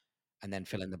them, and then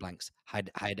fill in the blanks,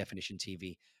 higher definition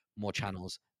TV, more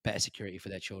channels, better security for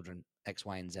their children, X,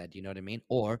 Y, and Z. You know what I mean?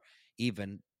 Or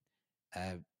even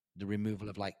uh, the removal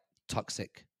of like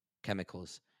toxic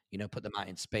chemicals, put them out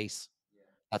in space.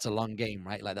 That's a long game,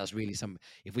 right? Like that's really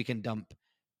if we can dump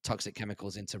toxic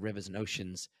chemicals into rivers and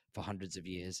oceans for hundreds of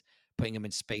years, putting them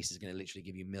in space is going to literally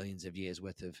give you millions of years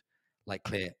worth of like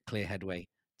clear headway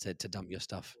to dump your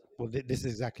stuff. Well, this is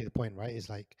exactly the point, right? It's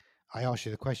like I asked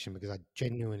you the question because I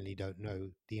genuinely don't know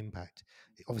the impact.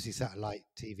 Obviously, satellite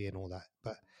TV and all that,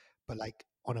 but like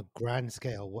on a grand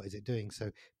scale, what is it doing?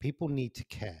 So people need to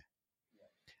care,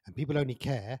 and people only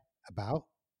care about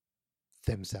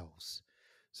themselves.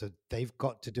 So they've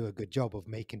got to do a good job of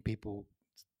making people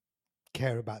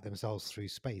care about themselves through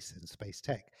space and space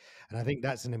tech. And I think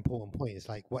that's an important point. It's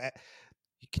like, what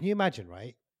can you imagine,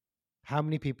 right? How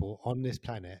many people on this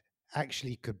planet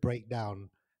actually could break down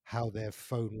how their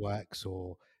phone works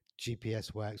or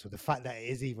GPS works, or the fact that it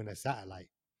is even a satellite?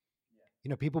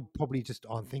 People probably just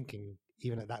aren't thinking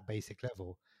even at that basic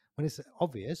level when it's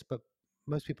obvious, but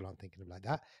most people aren't thinking of like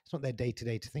that. It's not their day to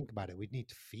day to think about it. We need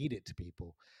to feed it to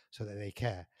people so that they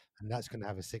care, and that's going to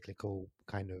have a cyclical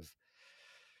kind of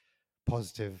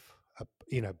positive,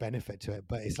 benefit to it.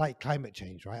 But it's like climate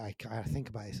change, right? I think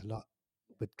about this a lot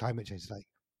with climate change. It's like,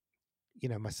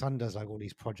 my son does like all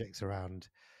these projects around,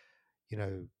 you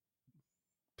know,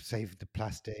 save the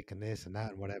plastic and this and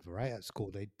that and whatever, right? At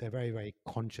school, they're very, very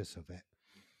conscious of it.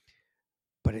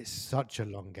 But it's such a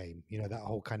long game. That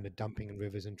whole kind of dumping in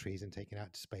rivers and trees and taking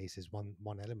out to space is one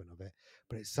element of it.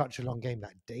 But it's such a long game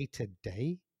that day to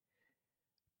day,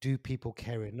 do people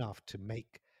care enough to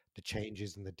make the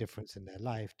changes and the difference in their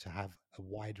life to have a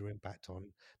wider impact on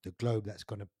the globe that's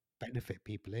going to benefit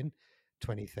people in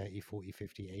 20, 30, 40,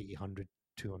 50, 80, 100,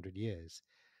 200 years?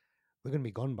 We're going to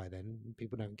be gone by then.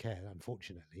 People don't care,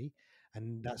 unfortunately.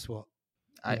 And that's what,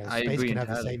 I space agree can have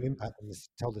the entirely. same impact and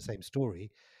tell the same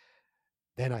story.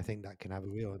 Then I think that can have a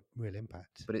real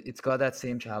impact. But it's got that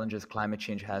same challenge as climate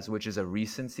change has, which is a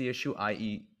recency issue,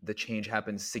 i.e., the change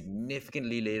happens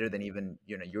significantly later than even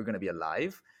you're going to be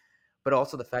alive. But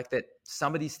also the fact that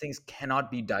some of these things cannot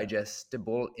be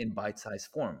digestible in bite-sized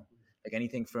form, like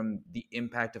anything from the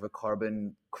impact of a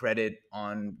carbon credit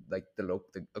on like the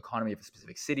economy of a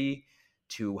specific city,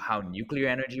 to how nuclear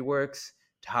energy works,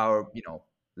 to how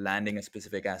landing a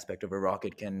specific aspect of a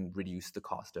rocket can reduce the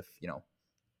cost of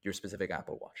your specific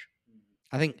Apple Watch.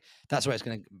 I think that's where it's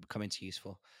going to come into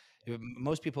useful.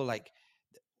 Most people like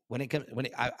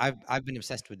I've been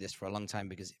obsessed with this for a long time,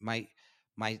 because my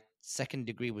second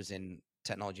degree was in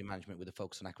technology management with a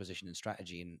focus on acquisition and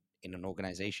strategy in an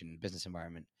organization, business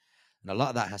environment. And a lot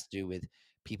of that has to do with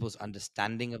people's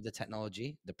understanding of the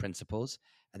technology, the principles,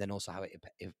 and then also how it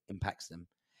impacts them.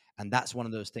 And that's one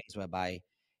of those things whereby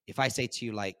if I say to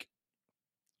you, like,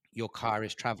 your car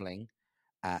is traveling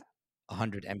at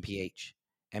 100 mph,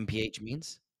 mph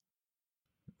means,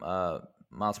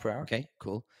 Miles per hour. okay,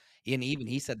 cool. And even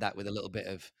he said that with a little bit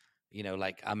of,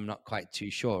 like, I'm not quite too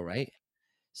sure, right?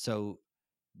 So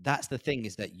that's the thing,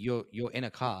 is that you're in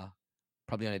a car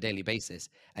probably on a daily basis,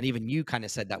 and even you kind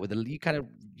of said that with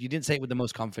you didn't say it with the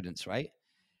most confidence, right?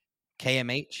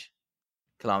 KMH,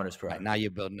 Kilometers per right? hour. Now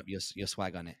you're building up your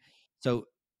swag on it. So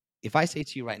if I say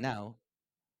to you right now,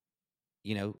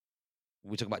 you know,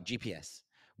 we talk about GPS,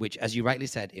 which, as you rightly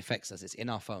said, affects us. It's in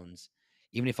our phones,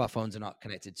 even if our phones are not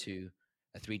connected to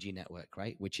a 3G network,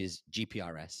 right? Which is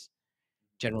GPRS,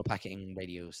 General Packeting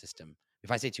Radio System.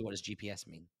 If I say to you, what does GPS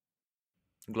mean?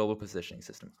 Global positioning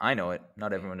system. I know it.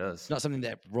 Not everyone It's does. not something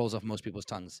that rolls off most people's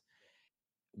tongues.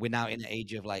 We're now in an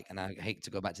age of, like, and I hate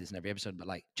to go back to this in every episode, but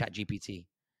like Chat GPT.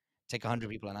 Take 100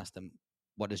 people and ask them,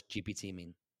 what does GPT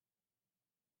mean?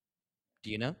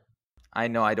 Do you know? I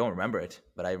know I don't remember it,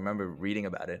 but I remember reading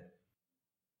about it.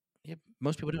 Yeah,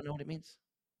 most people don't know what it means.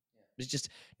 It's just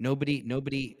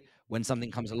nobody. When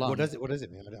something comes What along, does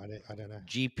it mean? I don't know.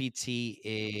 GPT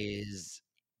is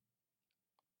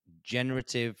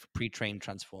generative pre-trained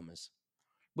transformers,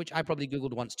 which I probably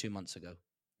googled once 2 months ago,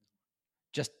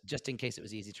 just in case it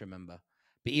was easy to remember.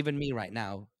 But even me right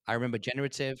now, I remember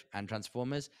generative and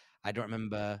transformers. I don't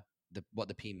remember what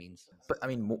the P means. But I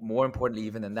mean, more importantly,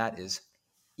 even than that is,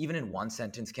 even in one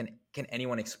sentence, can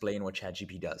anyone explain what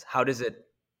ChatGPT does? How does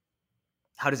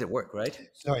it work? Right?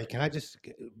 Sorry, can I just?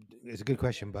 It's a good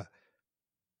question, but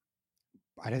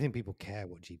I don't think people care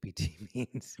what GPT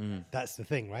means. Mm, That's the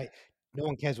thing, right? No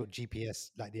one cares what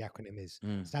GPS, like the acronym is,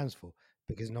 mm. stands for.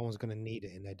 because no one's going to need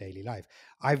it in their daily life.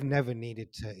 I've never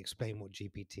needed to explain what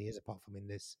GPT is, apart from in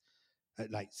this,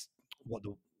 like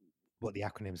what the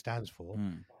acronym stands for,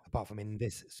 Mm. apart from in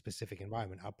this specific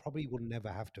environment. I probably will never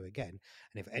have to again.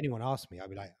 And if anyone asks me, I'll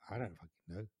be like, I don't fucking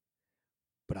know,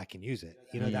 but I can use it.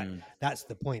 Mm. That's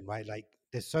the point, right? Like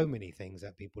there's so many things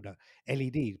that people don't.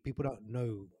 LED, people don't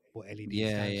know what LED Yeah,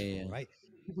 stands yeah, for, yeah, right?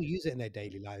 People use it in their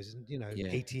daily lives, and yeah,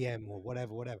 ATM or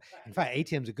whatever. In fact,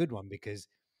 ATM's a good one because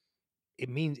it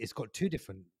means it's got two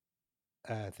different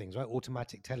things, right?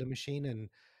 Automatic teller machine and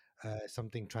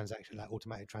something transaction, like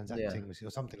automatic Yeah. transacting machine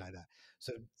or something like that.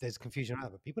 So there's confusion around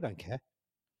it, but people don't care.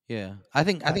 yeah. I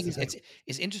think That's the it's thing.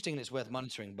 it's interesting and it's worth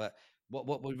monitoring. But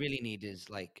what we really need is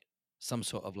like some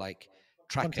sort of like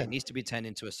tracker. It Content. needs to be turned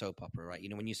into a soap opera, right?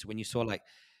 When you saw like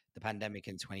the pandemic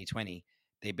in 2020,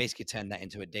 they basically turned that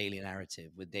into a daily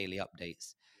narrative with daily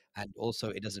updates, and also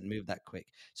it doesn't move that quick.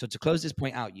 So to close this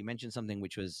point out, you mentioned something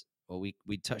which was, or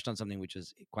we touched on something which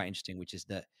was quite interesting, which is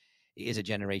that it is a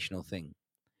generational thing.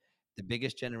 The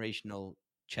biggest generational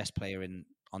chess player in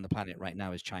on the planet right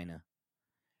now is China.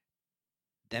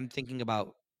 Them thinking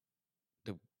about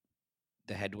the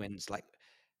the headwinds, like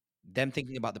them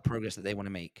thinking about the progress that they want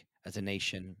to make as a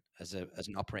nation, as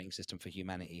an operating system for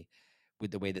humanity,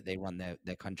 with the way that they run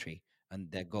their country and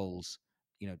their goals,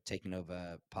 taking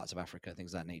over parts of Africa,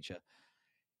 things of that nature.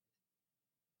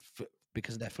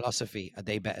 Because of their philosophy, are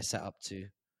they better set up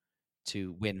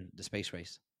to win the space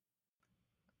race?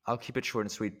 I'll keep it short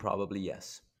and sweet. Probably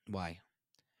yes. Why?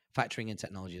 Factoring in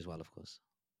technology as well, of course.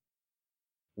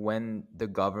 When the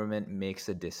government makes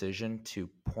a decision to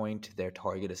point their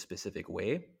target a specific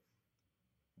way,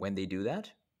 when they do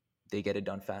that, they get it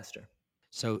done faster.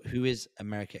 So, who is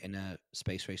America in a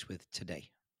space race with today?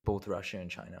 Both Russia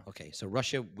and China. Okay, so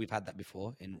Russia, we've had that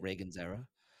before in Reagan's era,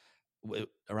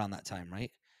 around that time,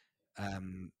 right?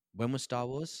 When was Star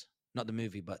Wars? Not the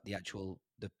movie, but the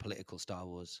political Star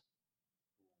Wars.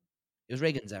 It was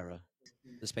Reagan's era,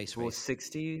 the space It was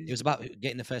race. It 60s. was about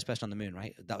getting the first person on the moon,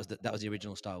 right? That was the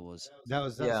original Star Wars. Yeah.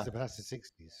 That's the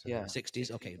 60s. So Yeah.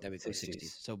 60s. Okay, there we go. 60s.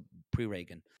 60s. So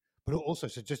pre-Reagan. but also,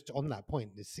 so just on that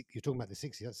point, you're talking about the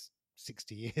 60s. That's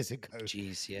 60 years ago,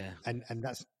 Jeez, yeah. and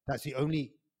that's the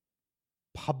only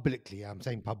publicly, I'm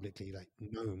saying publicly, like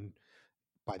known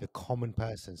by the common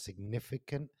person,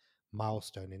 significant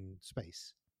milestone in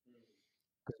space.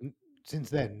 'Cause since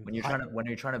then, When you're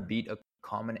trying to beat a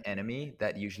common enemy,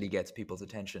 that usually gets people's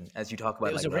attention. As you talk But it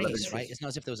about was like a race, relevancy. right? It's not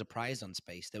as if there was a prize on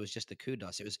space. There was just the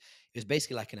kudos. It was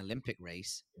basically like an Olympic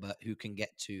race, but who can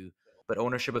get to. But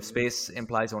ownership of space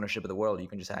implies ownership of the world. You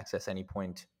can just access any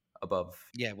point above.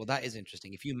 Yeah, well, that is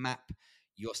interesting. If you map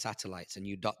your satellites and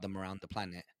you dot them around the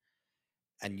planet,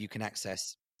 and you can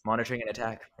access Monitoring and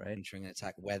attack, right? monitoring and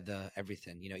attack, weather,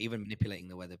 everything, even manipulating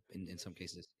the weather in some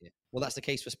cases. Yeah. Well, that's the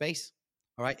case for space.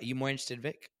 All right. Are you more interested,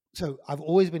 Vic? so I've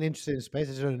always been interested in space.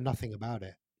 I just know nothing about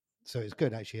it. So it's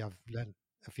good actually. I've learned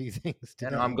a few things Yeah,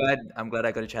 no, today. I'm glad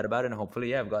I got to chat about it, and hopefully,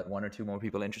 yeah, I've got one or two more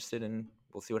people interested, and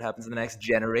we'll see what happens in the next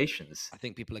generations. I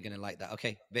think people are going to like that.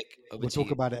 Okay, Vic, over We'll to talk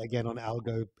you. about it again on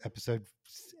ALGO episode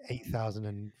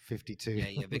 8052.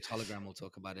 Yeah, Vic's hologram. We'll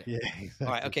talk about it. Yeah, All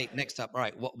right. exactly. Okay. Next up. All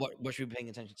right. What should we be paying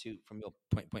attention to from your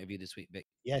point of view this week, Vic?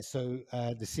 Yeah, so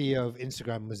the CEO of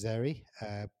Instagram, Mazeri,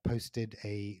 posted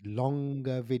a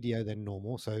longer video than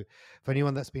normal. So for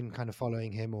anyone that's been kind of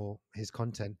following him or his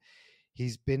content,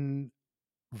 he's been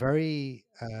very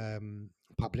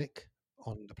public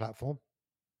on the platform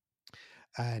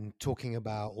and talking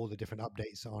about all the different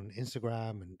updates on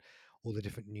Instagram and all the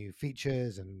different new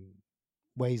features and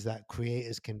ways that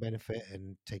creators can benefit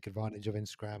and take advantage of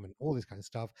Instagram and all this kind of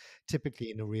stuff,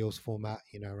 typically in a Reels format,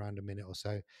 around a minute or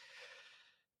so.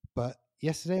 But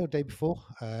yesterday or day before,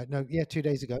 no, yeah, 2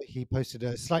 days ago, he posted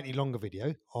a slightly longer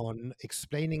video on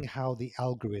explaining how the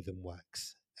algorithm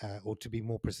works, or to be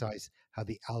more precise, how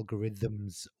the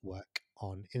algorithms work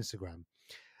on Instagram.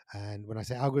 And when I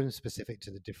say algorithm, specific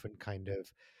to the different kind of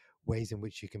ways in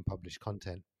which you can publish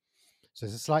content. So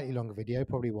it's a slightly longer video,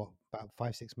 probably about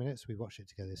 5-6 minutes. We watched it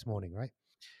together this morning, right?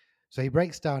 So he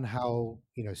breaks down how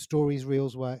stories,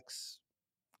 reels works,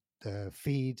 the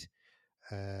feed,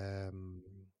 um,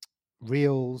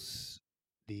 reels,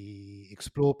 the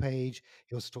explore page.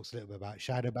 He also talks a little bit about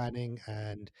shadow banning,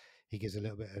 and he gives a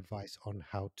little bit of advice on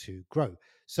how to grow.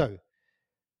 So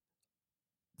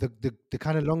the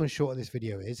kind of long and short of this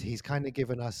video is he's kind of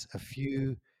given us a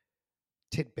few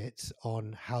tidbits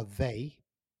on how they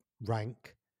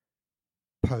rank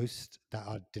posts that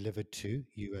are delivered to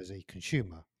you as a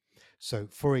consumer. So,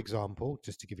 for example,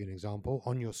 just to give you an example,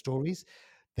 on your stories,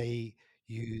 they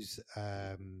use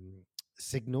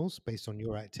signals based on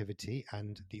your activity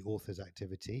and the author's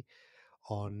activity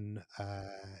on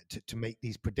to make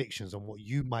these predictions on what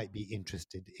you might be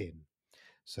interested in.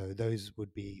 So those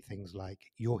would be things like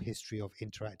your history of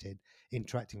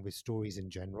interacting with stories in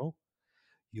general,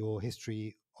 your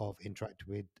history of interacting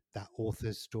with that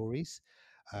author's stories,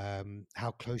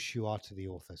 how close you are to the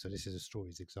author. So this is a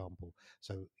stories example.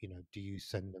 So do you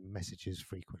send them messages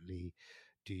frequently?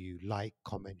 Do you like,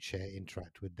 comment, share,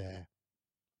 interact with their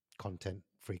content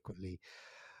frequently?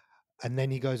 And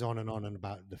then he goes on and on and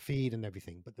about the feed and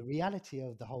everything. But the reality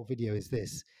of the whole video is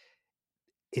this: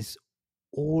 it's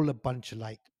all a bunch of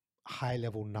like high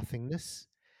level nothingness.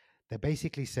 They're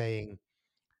basically saying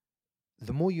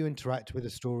the more you interact with a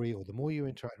story, or the more you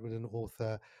interact with an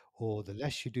author, or the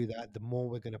less you do that, the more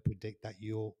we're going to predict that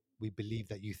we believe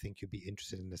that you think you'll be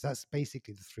interested in this. That's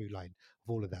basically the through line of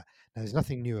all of that. Now, there's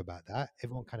nothing new about that.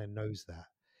 Everyone kind of knows that.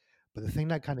 But the thing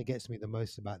that kind of gets me the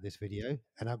most about this video,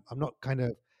 and I'm not kind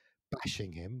of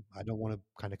bashing him, I don't want to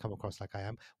kind of come across like I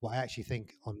am. What I actually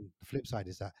think on the flip side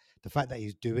is that the fact that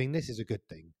he's doing this is a good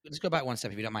thing. Let's go back one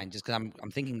step if you don't mind, just because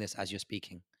I'm thinking this as you're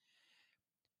speaking.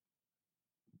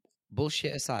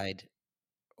 Bullshit aside,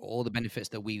 all the benefits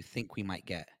that we think we might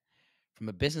get from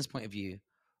a business point of view,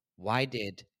 why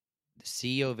did the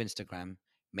CEO of Instagram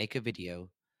make a video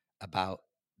about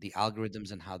the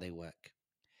algorithms and how they work?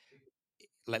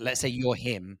 Let's say you're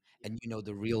him and you know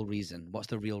the real reason. What's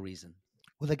the real reason?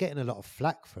 Well, they're getting a lot of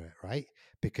flack for it, right?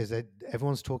 Because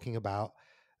everyone's talking about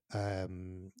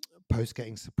um, posts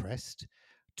getting suppressed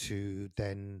to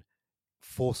then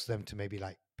force them to maybe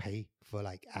like pay for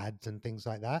like ads and things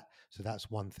like that. So that's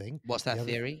one thing. What's The that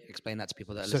other, theory? Explain that to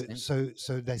people that are so listening.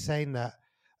 so they're saying that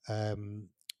um,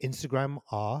 Instagram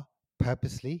are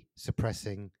purposely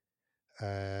suppressing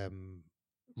um,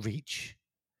 reach.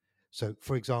 So,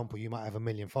 for example, you might have 1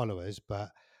 million followers, but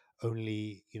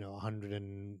only 100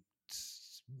 and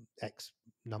X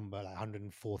number, like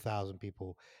 104,000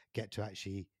 people get to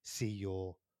actually see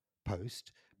your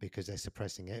post because they're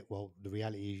suppressing it. Well, the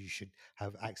reality is you should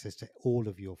have access to all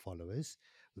of your followers.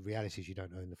 The reality is you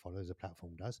don't own the followers; the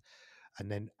platform does. And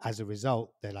then as a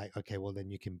result, they're like, okay, well, then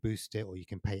you can boost it or you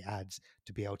can pay ads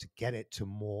to be able to get it to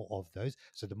more of those.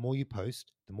 So the more you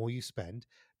post, the more you spend,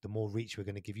 the more reach we're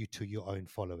going to give you to your own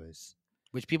followers.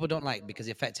 Which people don't like because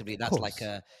effectively Of that's like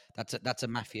course, that's a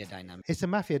mafia dynamic. it's a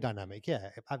mafia dynamic. Yeah,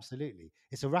 absolutely.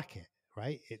 It's a racket,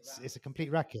 right? It's a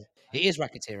complete racket. It is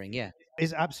racketeering, yeah.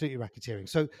 It's absolutely racketeering.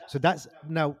 So that's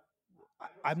now.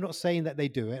 I'm not saying that they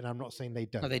do it, and I'm not saying they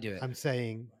No, don't. they do it. I'm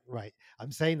saying right.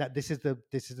 I'm saying that this is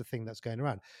the thing that's going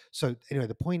around. So anyway,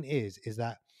 the point is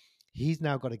that he's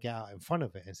now got to get out in front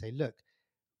of it and say, look,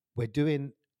 we're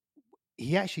doing.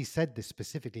 He actually said this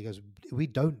specifically. He goes, we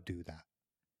don't do that.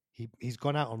 He's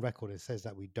gone out on record and says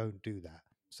that we don't do that.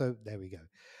 So there we go.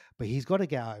 But he's got to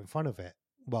get out in front of it.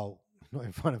 Well, not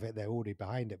in front of it, they're already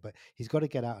behind it, but he's got to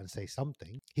get out and say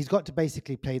something. He's got to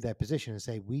basically play their position and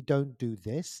say, we don't do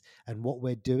this. And what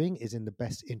we're doing is in the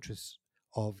best interest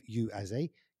of you as a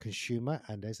consumer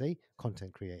and as a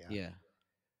content creator. Yeah.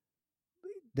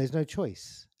 There's no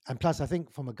choice. And plus, I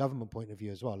think from a government point of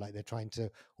view as well, like they're trying to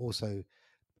also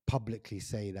publicly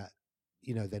say that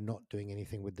they're not doing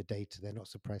anything with the data, they're not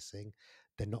suppressing,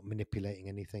 they're not manipulating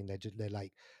anything, they're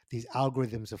like these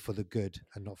algorithms are for the good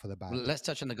and not for the Well, bad. let's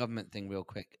touch on the government thing real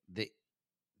quick.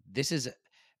 This is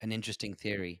an interesting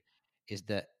theory, is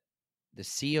that the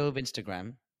CEO of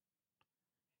Instagram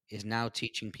is now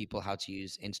teaching people how to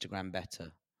use Instagram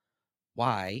better.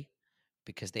 Why?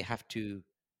 Because they have to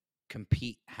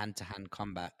compete hand-to-hand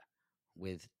combat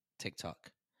with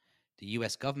TikTok. The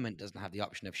US government doesn't have the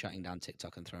option of shutting down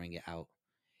TikTok and throwing it out.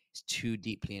 It's too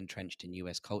deeply entrenched in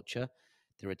US culture.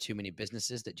 There are too many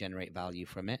businesses that generate value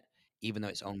from it, even though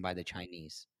it's owned by the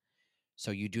Chinese. So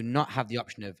you do not have the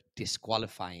option of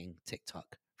disqualifying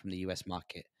TikTok from the US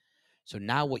market. So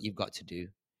now what you've got to do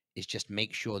is just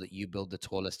make sure that you build the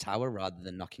tallest tower rather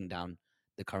than knocking down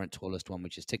the current tallest one,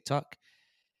 which is TikTok.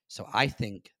 So I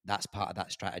think that's part of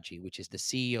that strategy, which is the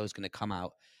CEO is going to come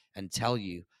out and tell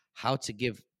you how to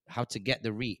get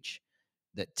the reach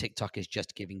that TikTok is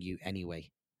just giving you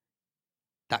anyway.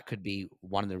 That could be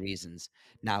one of the reasons.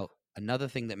 Now, another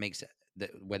thing that makes it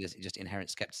that where there's just inherent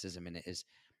skepticism in it is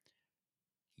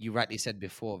you rightly said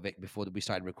before, Vic, before we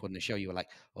started recording the show, you were like,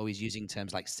 oh, he's using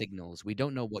terms like signals. We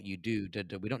don't know what you do.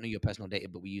 We don't know your personal data,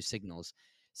 but we use signals.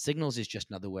 Signals is just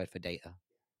another word for data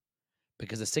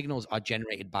because the signals are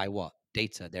generated by what?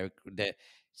 Data. They're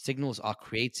signals are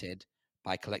created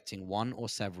by collecting one or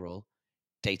several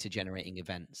data generating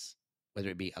events, whether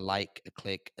it be a like, a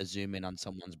click, a zoom in on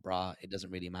someone's bra, it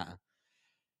doesn't really matter.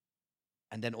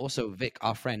 And then also Vic,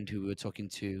 our friend who we were talking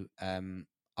to,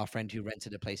 our friend who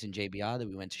rented a place in JBR that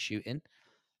we went to shoot in,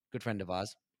 good friend of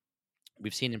ours.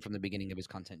 we've seen him from the beginning of his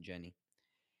content journey.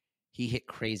 He hit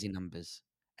crazy numbers.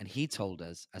 And he told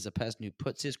us, as a person who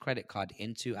puts his credit card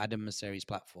into Adam Mosseri's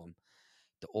platform,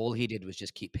 that all he did was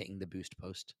just keep hitting the boost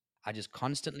post. I just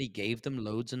constantly gave them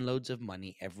loads and loads of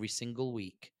money every single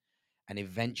week. And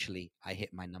eventually I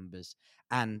hit my numbers.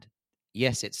 And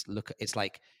yes, it's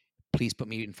like, please put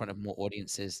me in front of more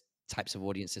audiences, types of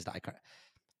audiences that I can.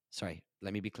 Sorry,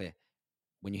 let me be clear.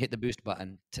 When you hit the boost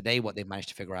button, today what they've managed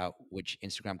to figure out, which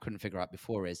Instagram couldn't figure out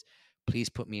before, is please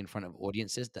put me in front of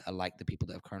audiences that are like the people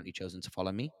that have currently chosen to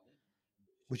follow me.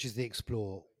 Which is the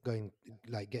explore, going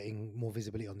like getting more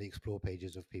visibility on the explore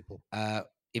pages of people.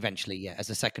 Eventually, yeah, as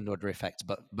a second order effect,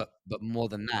 but more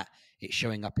than that, it's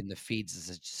showing up in the feeds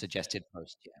as a suggested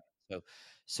post. Yeah.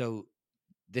 So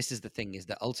this is the thing, is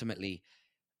that ultimately,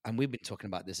 and we've been talking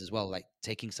about this as well, like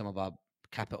taking some of our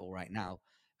capital right now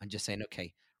and just saying,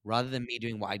 okay, rather than me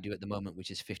doing what I do at the moment,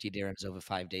 which is 50 dirhams over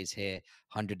 5 days here,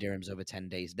 100 dirhams over 10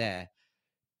 days there,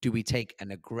 do we take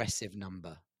an aggressive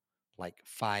number like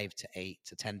 5 to 8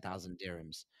 to 10,000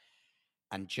 dirhams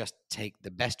and just take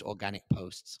the best organic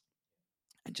posts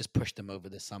and just push them over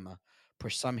the summer?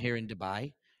 Push some here in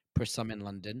Dubai, push some in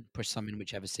London, push some in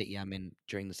whichever city I'm in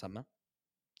during the summer,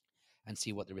 and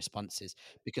see what the response is.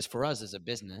 Because for us as a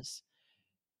business,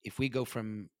 if we go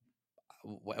from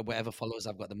whatever followers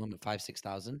I've got at the moment, 5,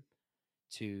 6,000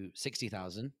 to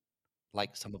 60,000,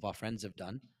 like some of our friends have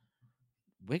done,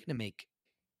 we're going to make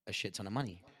a shit ton of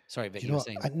money. Sorry, Vic, Do you you know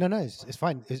were what? saying. No, no, it's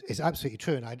fine. It's absolutely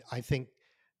true. And I think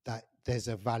that there's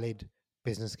a valid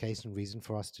business case and reason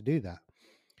for us to do that.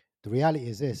 The reality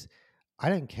is this: I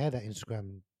don't care that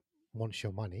Instagram wants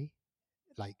your money.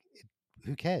 Like,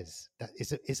 who cares? That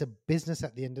it's a business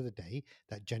at the end of the day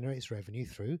that generates revenue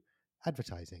through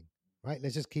advertising, right?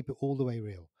 Let's just keep it all the way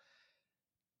real.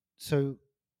 So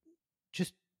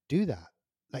just do that.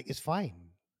 Like, it's fine.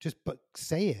 Just but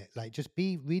say it. Like, just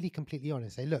be really completely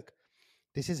honest. Say, look,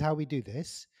 this is how we do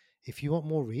this. If you want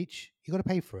more reach, you got to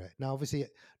pay for it. Now, obviously,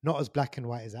 not as black and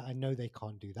white as that. I know they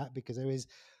can't do that because there is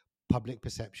public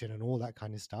perception and all that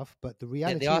kind of stuff. But the They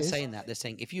reality are is, saying that. They're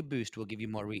saying if you boost, we'll give you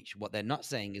more reach. What they're not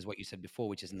saying is what you said before,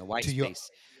 which is in the white to your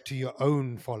space, to your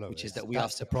own which is followers, that we are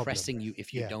that's the problem. suppressing you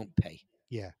if you Yeah, don't pay.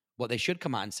 yeah. What they should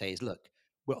come out and say is, look,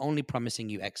 we're only promising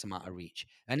you X amount of reach.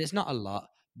 And it's not a lot,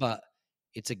 but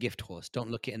it's a gift horse. Don't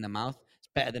look it in the mouth. It's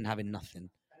better than having nothing.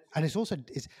 And it's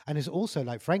also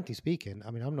like, frankly speaking,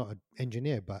 I mean, I'm not an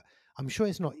engineer, but I'm sure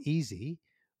it's not easy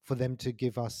for them to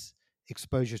give us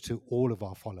exposure to all of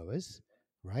our followers,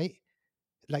 right?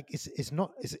 Like, it's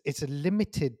not it's a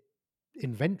limited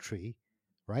inventory,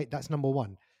 right? That's number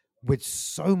one, with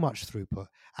so much throughput.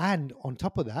 And on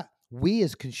top of that, we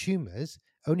as consumers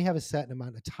only have a certain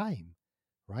amount of time,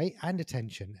 right? And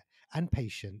attention and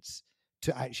patience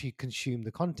to actually consume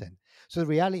the content. So the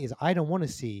reality is, I don't want to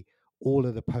see all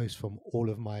of the posts from all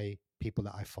of my people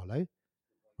that I follow,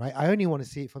 right? I only want to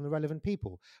see it from the relevant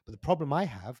people. But the problem I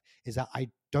have is that I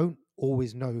don't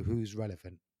always know who's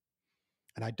relevant,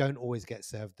 and I don't always get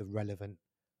served the relevant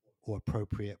or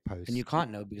appropriate And you posts.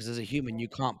 can't know because as a human, you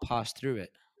can't pass through it.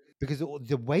 Because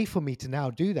the way for me to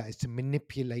now do that is to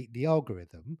manipulate the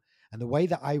algorithm. And the way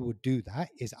that I would do that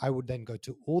is I would then go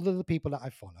to all of the people that I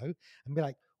follow and be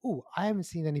like, oh, I haven't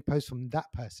seen any posts from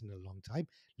that person in a long time.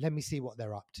 Let me see what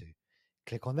they're up to.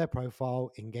 Click on their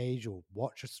profile, engage, or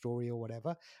watch a story or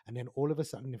whatever. And then all of a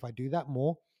sudden, if I do that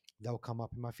more, they'll come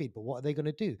up in my feed. But what are they going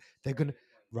to do? They're going to,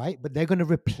 right? But they're going to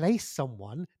replace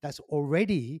someone that's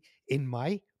already in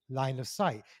my line of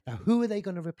sight. Now, who are they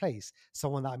going to replace?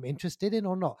 Someone that I'm interested in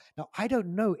or not? Now, I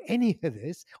don't know any of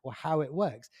this or how it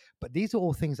works, but these are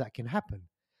all things that can happen.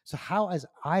 So, how, as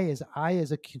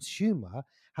a consumer,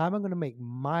 how am I going to make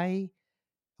my, and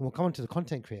we'll come on to the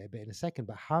content creator bit in a second,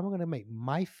 but how am I going to make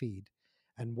my feed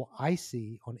and what I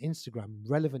see on Instagram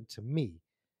relevant to me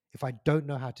if I don't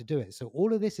know how to do it? So,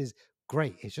 all of this is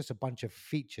great. It's just a bunch of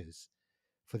features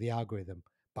for the algorithm,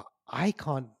 but I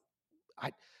can't,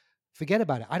 I, forget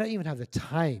about it. I don't even have the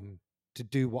time to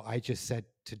do what I just said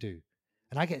to do.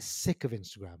 And I get sick of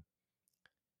Instagram.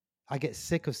 I get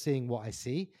sick of seeing what I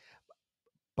see.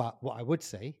 But what I would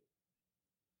say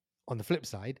on the flip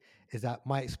side is that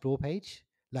my explore page,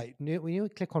 like when you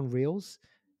click on reels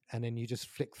and then you just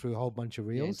flick through a whole bunch of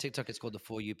Yeah, in reels, TikTok, it's called the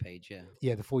For You page. Yeah.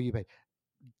 yeah, the For You page,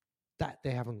 that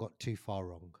they haven't got too far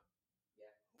wrong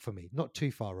for me. Not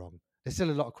too far wrong. There's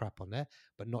still a lot of crap on there,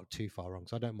 but not too far wrong.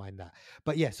 So I don't mind that.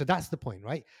 But yeah, so that's the point,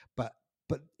 right? But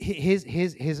here's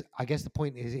I guess the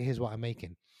point is, here's what I'm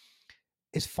making.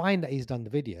 It's fine that he's done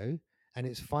the video, and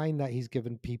it's fine that he's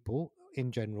given people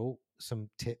in general some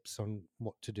tips on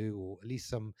what to do, or at least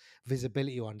some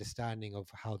visibility or understanding of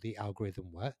how the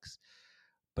algorithm works.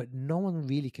 but no one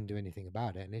really can do anything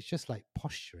about it, and it's just like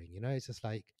posturing, you know. It's just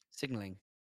like, Signaling.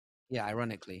 Yeah,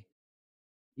 ironically.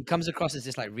 He comes across as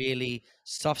this like really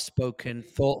soft-spoken,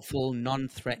 thoughtful,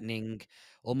 non-threatening,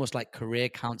 almost like career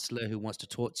counselor who wants to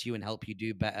talk to you and help you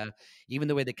do better. Even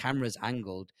the way the camera's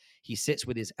angled, he sits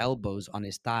with his elbows on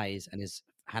his thighs and his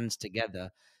hands together,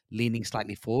 leaning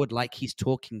slightly forward, like he's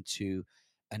talking to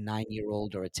a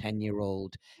 9-year-old or a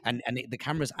 10-year-old. The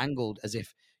camera's angled as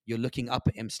if you're looking up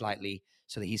at him slightly,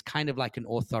 so that he's kind of like an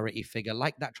authority figure,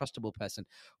 like that trustable person.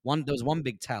 There was one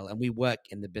big tell, and we work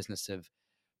in the business of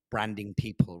branding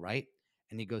people, right?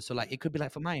 And he goes, so like it could be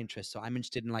like for my interest. So I'm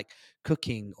interested in like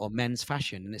cooking or men's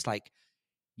fashion. And it's like,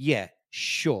 yeah,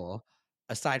 sure.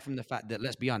 Aside from the fact that,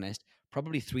 let's be honest,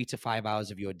 probably 3 to 5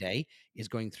 hours of your day is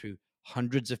going through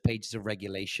hundreds of pages of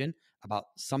regulation about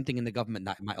something in the government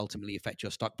that might ultimately affect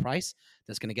your stock price.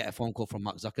 That's going to get a phone call from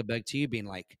Mark Zuckerberg to you being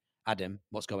like, Adam,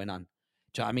 what's going on?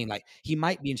 Do you know what I mean? Like, he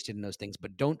might be interested in those things,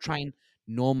 but don't try and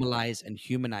normalize and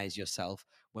humanize yourself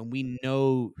when we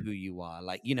know who you are.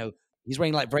 Like, he's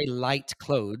wearing like very light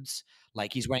clothes.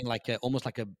 Like he's wearing like almost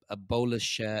like a bowler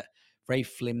shirt, very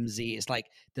flimsy. It's like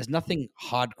there's nothing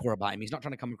hardcore about him. He's not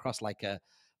trying to come across like a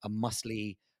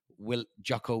muscly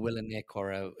Jocko Willenick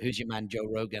or a who's your man Joe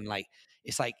Rogan. Like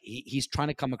it's like he's trying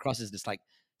to come across as this like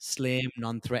slim,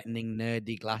 non-threatening,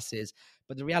 nerdy glasses.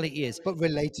 But the reality is, but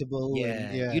relatable,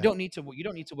 and yeah, you yeah. don't need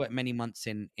to work many months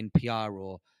in PR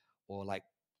or like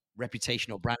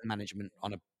reputation or brand management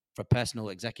for personal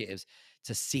executives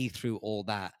to see through all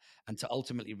that and to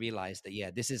ultimately realize that, yeah,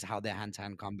 this is how they're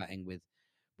hand-to-hand combating with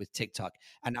TikTok.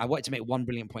 And I wanted to make one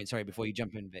brilliant point, sorry, before you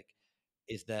jump in, Vic,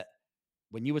 is that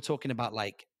when you were talking about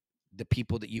like the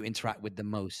people that you interact with the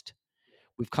most,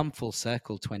 we've come full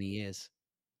circle 20 years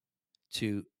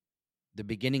to the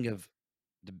beginning of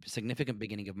the significant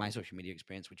beginning of my social media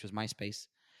experience, which was MySpace.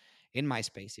 In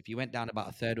MySpace, if you went down about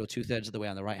a third or two-thirds of the way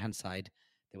on the right-hand side,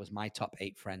 there was my top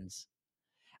 8 friends.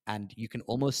 And you can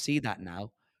almost see that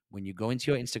now when you go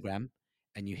into your Instagram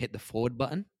and you hit the forward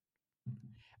button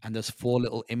and those 4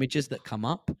 little images that come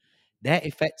up, they're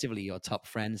effectively your top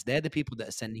friends. They're the people that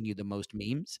are sending you the most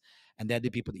memes, and they're the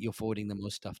people that you're forwarding the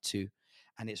most stuff to.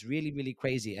 And it's really, really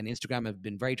crazy. And Instagram have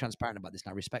been very transparent about this,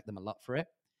 and I respect them a lot for it.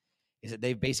 Is that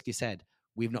they've basically said,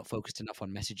 we've not focused enough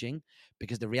on messaging,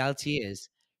 because the reality is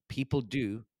people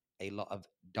do a lot of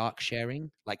dark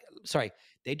sharing. Like, sorry,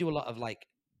 they do a lot of like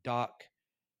dark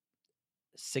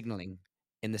signaling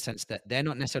in the sense that they're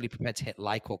not necessarily prepared to hit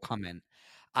like or comment.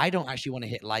 I don't actually want to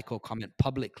hit like or comment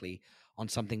publicly on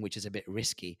something which is a bit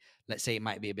risky. Let's say it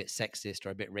might be a bit sexist or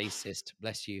a bit racist,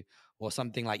 bless you, or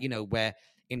something like, where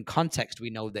in context we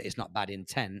know that it's not bad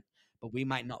intent, but we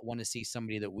might not want to see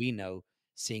somebody that we know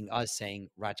seeing us saying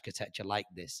Raj Katecha like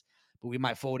this. But we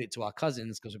might forward it to our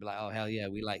cousins because we'll be like, oh hell yeah,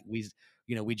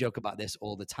 we joke about this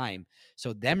all the time.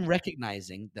 So them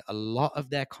recognizing that a lot of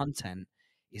their content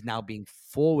is now being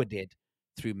forwarded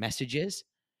through messages.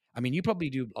 I mean, you probably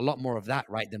do a lot more of that,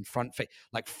 right? Than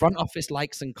like front office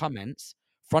likes and comments,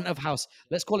 front of house.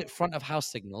 Let's call it front of house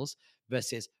signals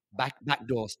versus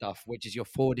backdoor stuff, which is you're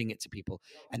forwarding it to people,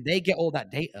 and they get all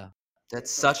that data.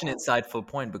 That's such an insightful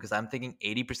point, because I'm thinking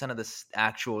 80% of the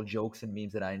actual jokes and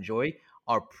memes that I enjoy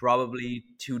are probably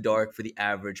too dark for the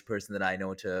average person that I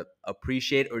know to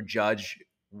appreciate or judge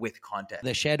with They're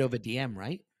context shared over DM,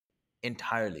 right?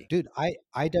 entirely. Dude,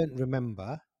 I don't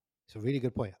remember. It's a really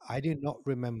good point. I do not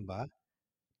remember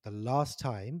the last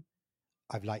time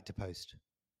I've liked a post.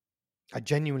 I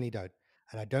genuinely don't.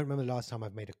 And I don't remember the last time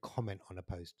I've made a comment on a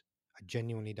post. I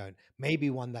genuinely don't. Maybe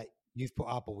one that you've put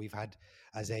up or we've had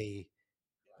as a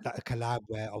like a collab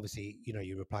where obviously,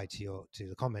 you reply to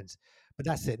the comments. But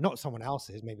that's it. Not someone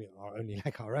else's, maybe only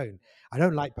like our own. I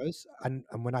don't like posts. And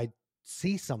when I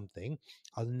see something,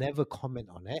 I'll never comment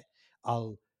on it.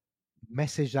 I'll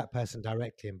message that person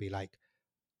directly and be like,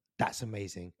 that's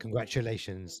amazing.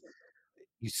 Congratulations.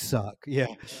 You suck.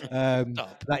 Yeah.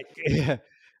 Stop. Like, yeah.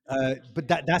 But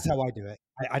that's how I do it.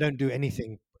 I don't do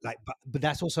anything like, but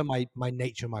that's also my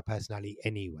nature, my personality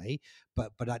anyway.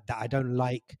 But I don't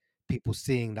like people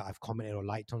seeing that I've commented or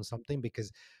liked on something,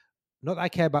 because not that I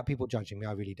care about people judging me.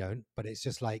 I really don't. But it's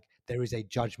just like there is a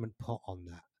judgment put on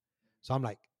that. So I'm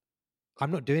like,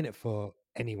 I'm not doing it for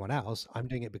anyone else. I'm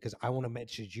doing it because I want to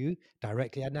message you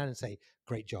directly, Adnan, and say,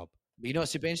 great job. But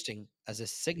what's super interesting? As a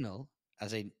signal,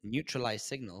 as a neutralized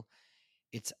signal,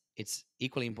 it's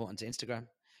equally important to Instagram,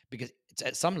 because it's,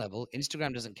 at some level,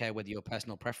 Instagram doesn't care whether your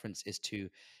personal preference is to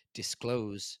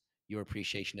disclose your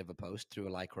appreciation of a post through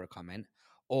a like or a comment,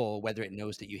 or whether it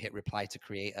knows that you hit reply to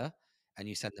creator and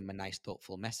you send them a nice,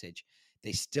 thoughtful message.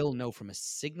 They still know from a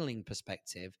signaling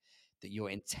perspective that your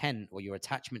intent or your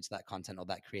attachment to that content or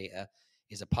that creator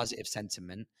is a positive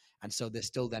sentiment, and so they're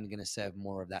still then going to serve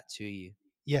more of that to you.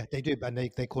 Yeah, they do, and they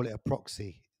call it a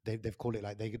proxy. They've called it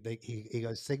like he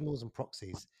goes signals and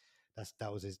proxies.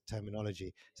 That was his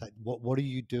terminology. It's like what are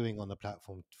you doing on the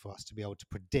platform for us to be able to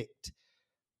predict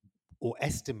or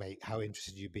estimate how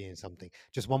interested you'd be in something?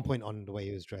 Just one point on the way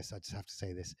he was dressed. I just have to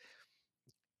say this,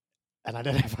 and I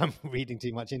don't know if I'm reading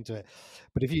too much into it,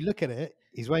 but if you look at it,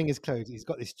 he's wearing his clothes. He's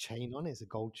got this chain on. It's a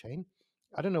gold chain.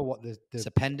 I don't know what It's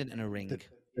a pendant and a the, ring.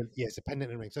 yeah, it's a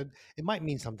pendant and ring. So it might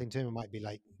mean something to him. It might be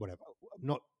like whatever.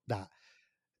 Not that,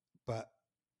 but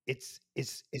it's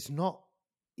not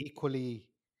equally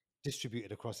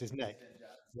distributed across his neck.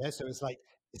 Yeah, so it's like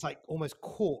almost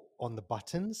caught on the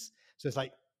buttons. So it's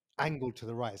like angled to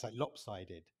the right. It's like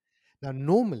lopsided. Now,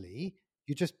 normally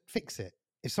you just fix it.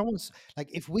 If someone's like,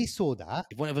 if we saw that,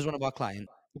 If one of us, one of our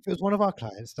clients, if it was one of our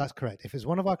clients, that's correct. If it's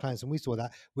one of our clients and we saw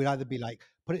that, we'd either be like,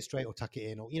 put it straight or tuck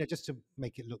it in, or just to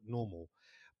make it look normal.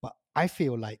 But I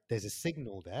feel like there's a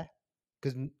signal there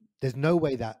because there's no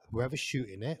way that whoever's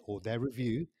shooting it or their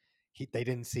review, they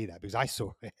didn't see that because I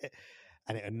saw it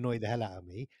and it annoyed the hell out of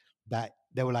me. That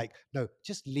they were like, no,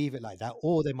 just leave it like that,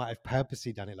 or they might have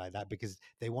purposely done it like that because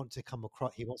they want to come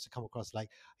across. He wants to come across like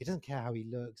he doesn't care how he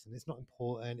looks, and it's not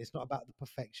important. It's not about the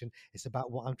perfection. It's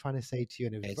about what I'm trying to say to you,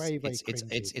 and it was it's very, very it's it's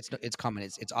cringy. it's it's it's common.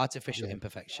 It's artificial Yeah, it's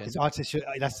imperfection. artificial.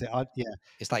 That's it. Yeah,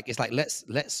 It's like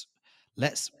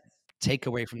let's take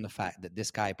away from the fact that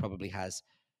this guy probably has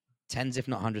tens, if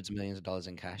not hundreds of millions of dollars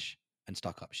in cash and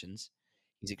stock options.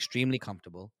 He's extremely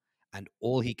comfortable, and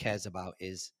all he cares about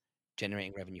is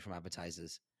generating revenue from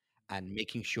advertisers and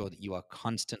making sure that you are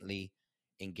constantly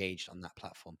engaged on that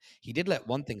platform. He did let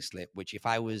one thing slip, which if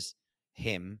I was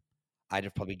him, I'd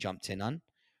have probably jumped in on,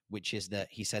 which is that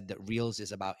he said that Reels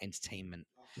is about entertainment.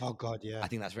 oh god, yeah. I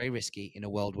think that's very risky in a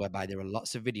world whereby there are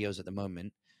lots of videos at the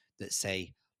moment that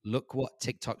say, look what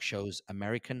TikTok shows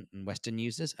American and Western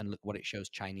users, and look what it shows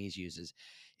Chinese users.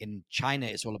 In China,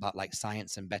 it's all about like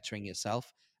science and bettering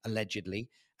yourself, allegedly.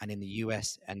 And in the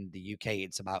US and the UK,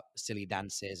 it's about silly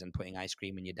dances and putting ice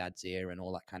cream in your dad's ear and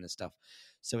all that kind of stuff.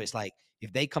 So it's like,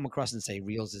 if they come across and say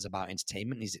Reels is about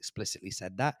entertainment, and he's explicitly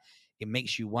said that, it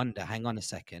makes you wonder, hang on a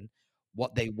second,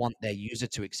 what they want their user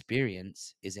to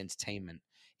experience is entertainment.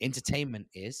 Entertainment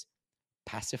is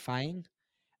pacifying,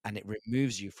 and it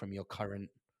removes you from your current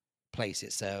place.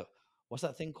 It's a what's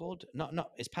that thing called? Not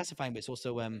it's pacifying, but it's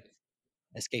also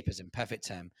escapism. Perfect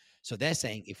term. So they're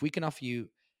saying if we can offer you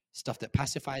stuff that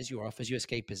pacifies you or offers you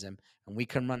escapism, and we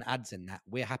can run ads in that,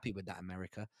 we're happy with that.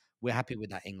 America, we're happy with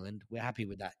that. England, we're happy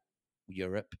with that.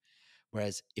 Europe.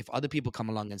 Whereas if other people come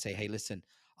along and say, hey, listen,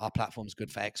 our platform's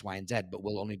good for X, Y, and Z, but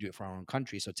we'll only do it for our own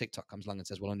country. So TikTok comes along and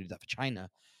says, we'll only do that for China.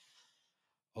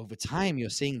 Over time, you're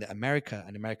seeing that America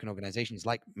and American organizations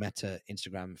like Meta,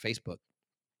 Instagram, Facebook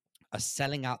are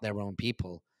selling out their own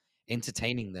people,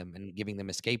 entertaining them and giving them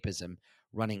escapism,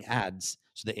 running ads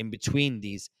so that in between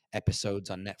these episodes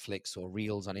on Netflix or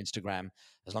Reels on Instagram,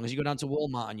 as long as you go down to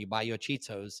Walmart and you buy your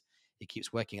Cheetos, it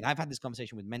keeps working. And I've had this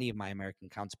conversation with many of my American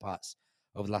counterparts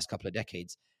over the last couple of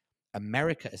decades.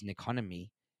 America as an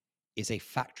economy is a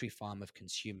factory farm of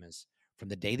consumers. From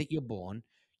the day that you're born,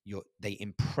 they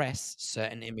impress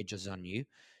certain images on you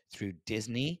through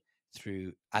Disney,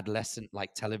 through adolescent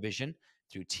like television,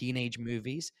 through teenage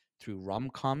movies, through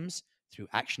rom-coms, through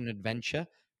action adventure,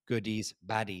 goodies,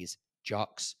 baddies,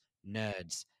 jocks,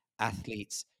 nerds,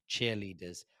 athletes,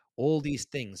 cheerleaders, all these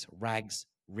things, rags,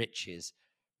 riches,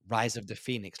 rise of the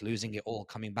phoenix, losing it all,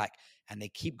 coming back. And they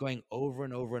keep going over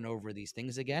and over and over these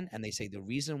things again. And they say the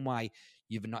reason why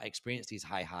you've not experienced these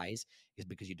high highs is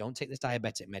because you don't take this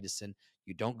diabetic medicine,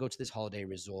 you don't go to this holiday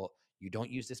resort, you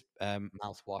don't use this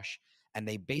mouthwash. And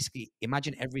they basically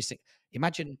imagine,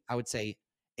 I would say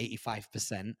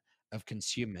 85% of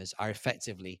consumers are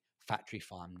effectively factory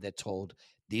farmed. They're told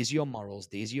these are your morals,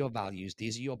 these are your values,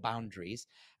 these are your boundaries,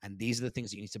 and these are the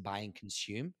things that you need to buy and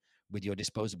consume with your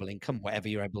disposable income, whatever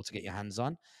you're able to get your hands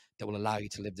on, that will allow you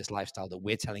to live this lifestyle that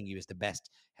we're telling you is the best,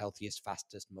 healthiest,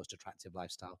 fastest, most attractive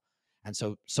lifestyle. And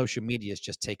so social media has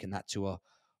just taken that to a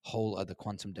whole other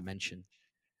quantum dimension.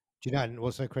 Do you know and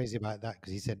what's so crazy about that?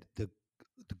 Because he said the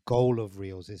goal of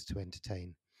Reels is to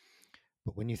entertain.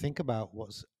 But when you think about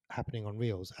what's happening on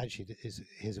Reels, actually,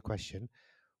 here's a question: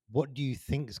 what do you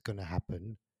think is going to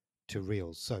happen to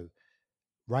Reels? So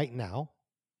right now,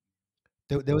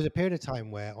 there was a period of time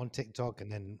where on TikTok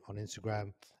and then on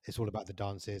Instagram, it's all about the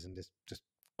dances and this just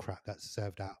crap that's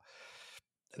served out.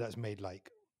 That's made like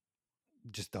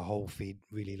just the whole feed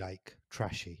really like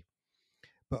trashy.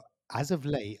 But as of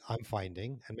late, I'm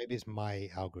finding, and maybe it's my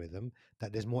algorithm,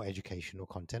 that there's more educational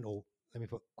content or let me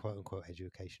put quote unquote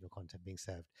educational content being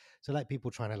served. So like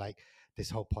people trying to like this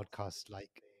whole podcast like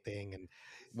thing, and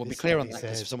We'll be this clear on study that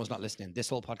because if says, someone's not listening, this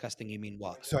whole podcast thing, you mean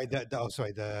what? sorry, the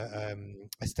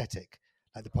aesthetic,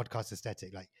 like the podcast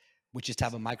aesthetic, like Which is to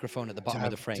have a microphone at the to bottom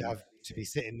of the have frame. to be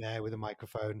sitting there with a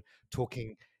microphone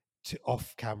talking to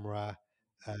off camera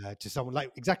to someone, like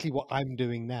exactly what I'm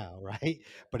doing now, right?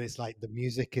 But it's like the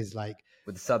music is like,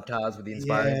 with the subtitles, with the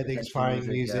inspiring yeah, the potential inspiring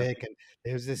music. Yeah. music, and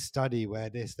there's this study where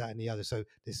this, that, and the other. So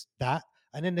this, that,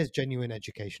 and then there's genuine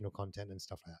educational content and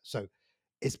stuff like that. So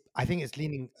it's, I think it's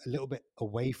leaning a little bit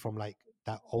away from like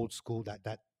that old school,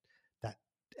 that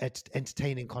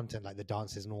entertaining content, like the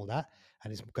dances and all that,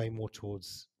 and it's going more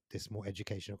towards this more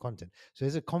educational content. So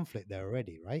there's a conflict there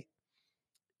already, right?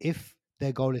 If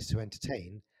their goal is to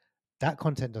entertain, that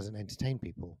content doesn't entertain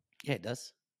people. Yeah, it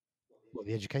does. Well,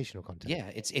 the educational content.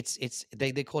 Yeah, it's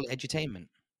they call it edutainment.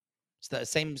 It's the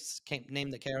same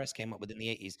name that KRS came up with in the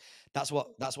 80s.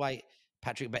 That's why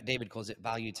Patrick Bet David calls it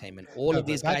valuetainment. All No, of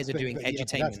these but that, guys are doing but yeah, but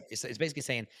that's, edutainment. It's basically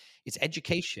saying it's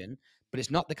education, but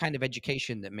it's not the kind of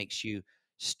education that makes you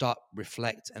stop,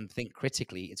 reflect, and think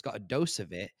critically. It's got a dose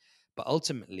of it, but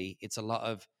ultimately, it's a lot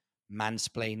of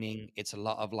mansplaining. It's a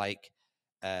lot of like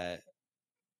uh,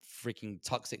 freaking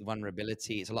toxic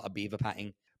vulnerability. It's a lot of beaver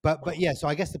patting. but yeah. So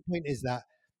I guess the point is that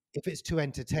if it's to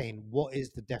entertain, what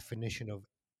is the definition of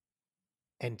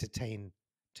entertain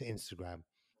to Instagram?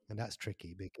 And that's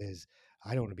tricky because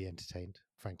I don't want to be entertained,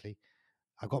 frankly.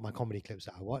 I've got my comedy clips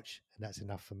that I watch, and that's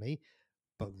enough for me.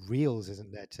 But Reels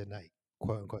isn't there to like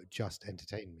quote unquote just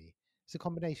entertain me. It's a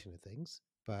combination of things.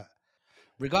 But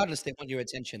Regardless, they want your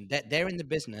attention. They're in the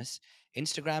business.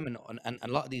 Instagram and a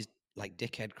lot of these like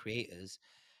dickhead creators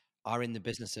are in the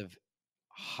business of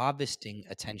harvesting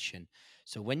attention.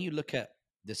 So when you look at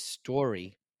the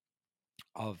story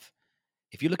of,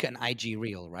 if you look at an IG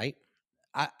reel, right?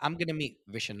 I'm going to meet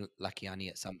Vishen Lakiani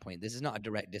at some point. This is not a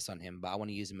direct diss on him, but I want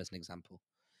to use him as an example.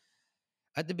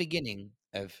 At the beginning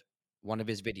of one of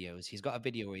his videos, he's got a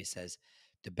video where he says,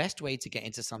 the best way to get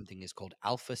into something is called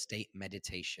alpha state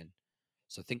meditation.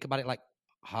 So think about it like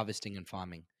harvesting and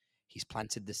farming. He's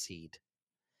planted the seed.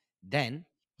 Then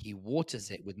he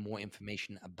waters it with more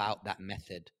information about that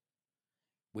method,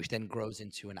 which then grows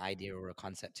into an idea or a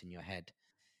concept in your head.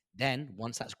 Then,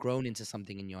 once that's grown into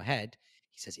something in your head,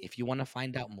 he says, if you want to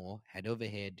find out more, head over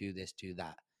here, do this, do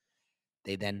that.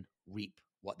 They then reap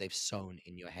what they've sown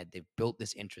in your head. They've built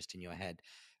this interest in your head.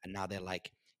 And now they're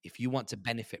like, if you want to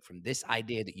benefit from this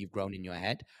idea that you've grown in your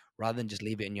head, rather than just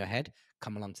leave it in your head,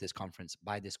 come along to this conference,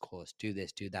 buy this course, do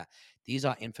this, do that. These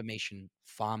are information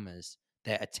farmers,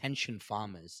 they're attention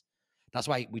farmers. That's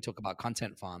why we talk about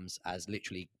content farms as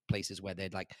literally places where they're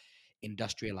like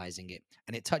industrializing it.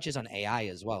 And it touches on AI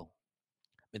as well.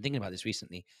 I've been thinking about this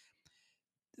recently.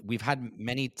 We've had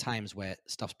many times where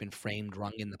stuff's been framed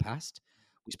wrong in the past.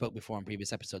 We spoke before on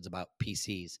previous episodes about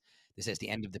PCs. They say it's the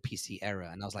end of the PC era.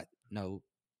 And I was like, no,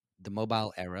 the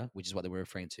mobile era, which is what they were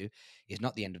referring to, is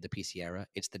not the end of the PC era.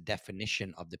 It's the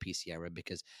definition of the PC era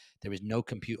because there is no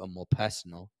computer more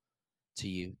personal to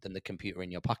you than the computer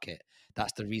in your pocket.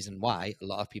 That's the reason why a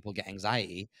lot of people get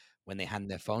anxiety when they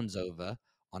hand their phones over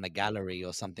on a gallery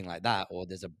or something like that, or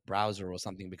there's a browser or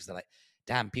something, because they're like,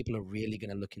 damn, people are really going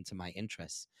to look into my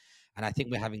interests. And I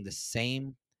think we're having the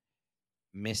same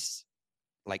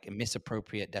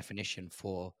misappropriate definition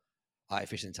for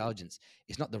artificial intelligence.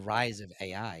 It's not the rise of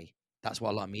AI. That's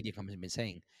what a lot of media companies have been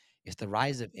saying. It's the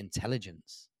rise of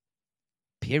intelligence,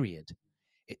 period.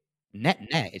 It, net,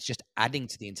 it's just adding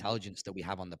to the intelligence that we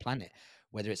have on the planet.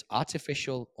 Whether it's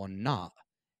artificial or not,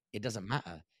 it doesn't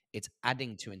matter. It's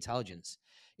adding to intelligence.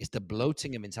 It's the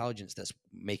bloating of intelligence that's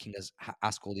making us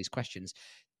ask all these questions.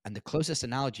 And the closest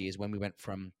analogy is when we went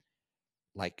from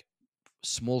like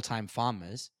small time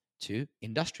farmers to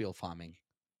industrial farming.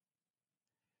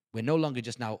 We're no longer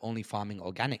just now only farming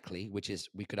organically, which is,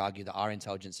 we could argue that our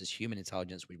intelligence is human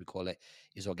intelligence, which we call it,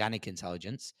 is organic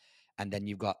intelligence. And then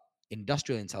you've got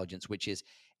industrial intelligence, which is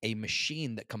a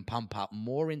machine that can pump out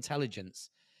more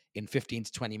intelligence in 15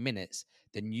 to 20 minutes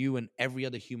than you and every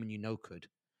other human you know could.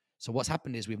 So what's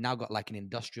happened is we've now got like an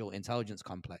industrial intelligence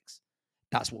complex.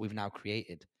 That's what we've now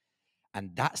created.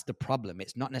 And that's the problem.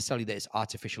 It's not necessarily that it's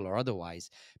artificial or otherwise,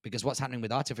 because what's happening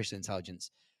with artificial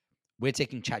intelligence, we're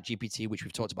taking ChatGPT, which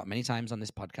we've talked about many times on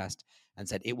this podcast, and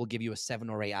said it will give you a 7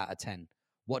 or 8 out of 10.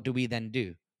 What do we then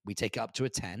do? We take it up to a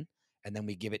 10, and then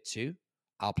we give it to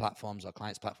our platforms, our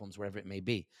clients' platforms, wherever it may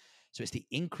be. So it's the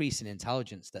increase in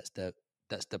intelligence that's the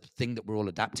thing that we're all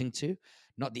adapting to,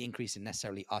 not the increase in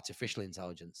necessarily artificial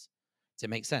intelligence. Does it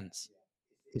make sense?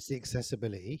 it's the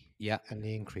accessibility Yeah. and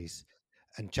the increase.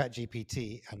 And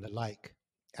ChatGPT and the like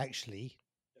actually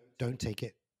don't take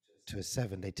it to a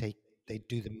 7, they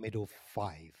do the middle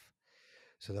 5.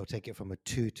 So they'll take it from a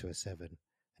 2 to a 7, and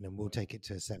then we'll take it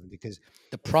to a 7, because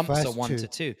The the prompts are first one two, to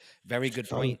two. Very good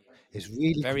so point. it's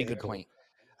really Very good critical. point.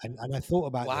 And I thought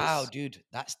about Wow, this. dude,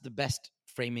 that's the best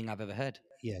framing I've ever heard.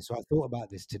 Yeah, so I thought about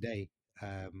this today.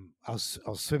 I was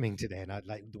swimming today, and I'd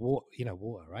like the water,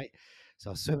 water, right? So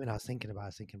I was swimming. I was thinking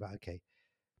about, okay,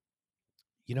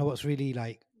 what's really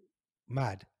like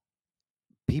mad?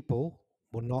 People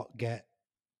will not get,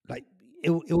 like,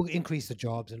 it'll increase the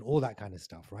jobs and all that kind of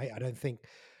stuff, right? I don't think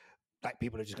like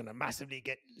people are just going to massively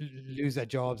lose their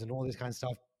jobs and all this kind of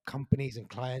stuff. Companies and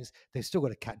clients, they've still got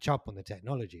to catch up on the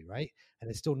technology, right? And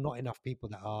there's still not enough people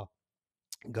that are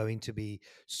going to be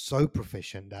so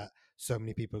proficient that so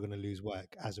many people are going to lose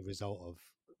work as a result of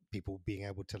people being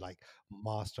able to like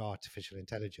master artificial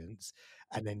intelligence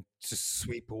and then just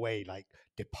sweep away like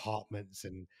departments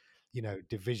and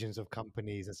divisions of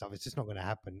companies and stuff. It's just not going to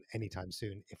happen anytime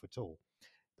soon, if at all.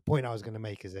 The point I was going to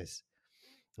make is this.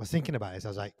 I was thinking about this. I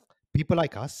was like, people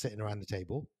like us sitting around the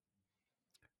table,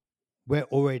 we're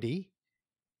already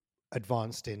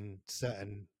advanced in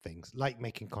certain things, like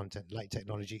making content, like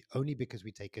technology, only because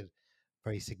we take a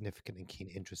very significant and keen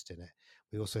interest in it.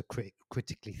 We also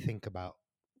critically think about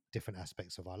different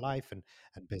aspects of our life and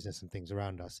business and things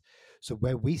around us. So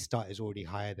where we start is already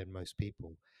higher than most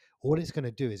people. All it's going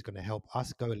to do is going to help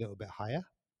us go a little bit higher,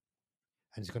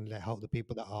 and it's going to help the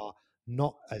people that are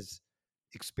not as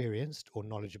experienced or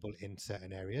knowledgeable in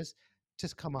certain areas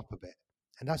just come up a bit.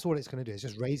 And that's all it's going to do. It's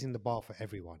just raising the bar for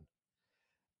everyone.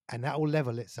 And that will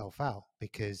level itself out,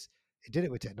 because it did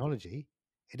it with technology.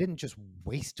 It didn't just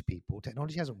waste people.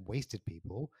 Technology hasn't wasted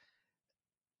people.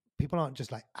 People aren't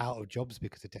just like out of jobs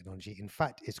because of technology. In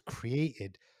fact, it's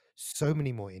created so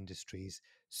many more industries,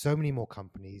 so many more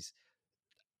companies,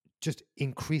 just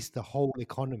increase the whole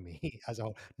economy as a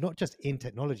whole, not just in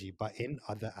technology, but in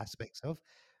other aspects of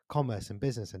commerce and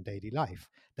business and daily life,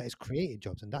 that has created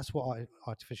jobs. And that's what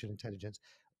artificial intelligence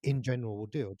in general will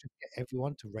do. It'll just get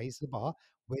everyone to raise the bar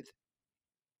with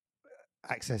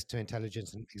access to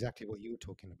intelligence and exactly what you were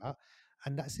talking about.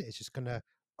 And that's it. It's just going to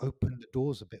open the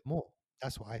doors a bit more.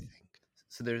 That's what I think.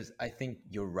 So I think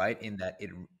you're right in that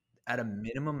at a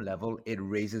minimum level, it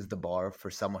raises the bar for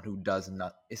someone who does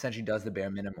not essentially does the bare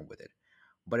minimum with it.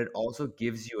 But it also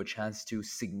gives you a chance to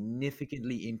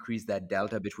significantly increase that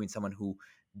delta between someone who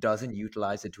doesn't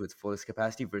utilize it to its fullest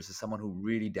capacity versus someone who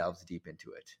really delves deep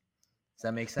into it. Does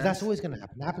that make But that's sense? always going to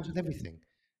happen. It happens with everything.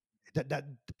 That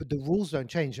but the rules don't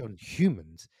change on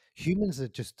humans. Humans are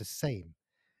just the same.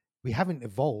 We haven't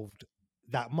evolved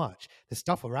that much. The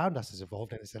stuff around us has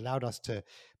evolved, and it's allowed us to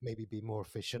maybe be more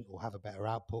efficient or have a better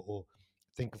output or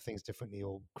think of things differently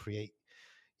or create,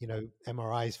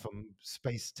 MRIs from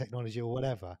space technology or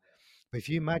whatever. But if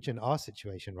you imagine our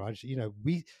situation, Raj,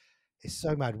 we it's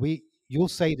so mad. You'll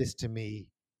say this to me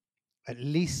at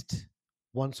least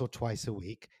once or twice a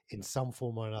week in some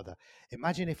form or another.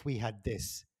 Imagine if we had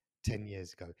this 10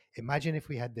 years ago. Imagine if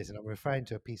we had this, and I'm referring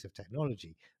to a piece of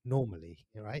technology normally,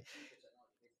 right?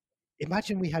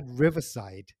 Imagine we had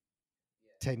Riverside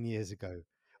 10 years ago.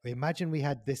 Or imagine we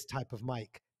had this type of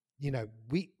mic.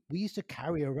 We used to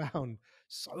carry around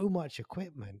so much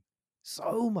equipment,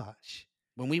 so much.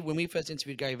 When we first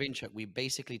interviewed Gary Vaynerchuk, we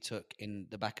basically took in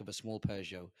the back of a small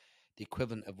Peugeot the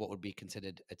equivalent of what would be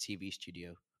considered a TV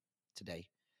studio today,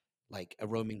 like a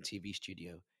roaming TV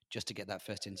studio, just to get that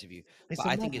first interview. It's But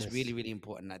a I think it's really, madness. really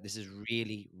important that this is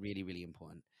really, really, really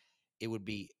important. It would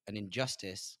be an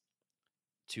injustice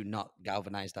to not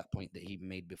galvanize that point that he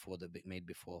made before,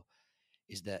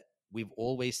 is that we've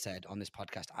always said on this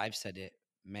podcast, I've said it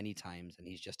many times, and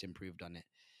he's just improved on it,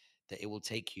 that it will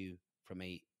take you from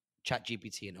a chat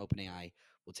GPT and OpenAI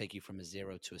will take you from a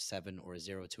 0 to a 7 or a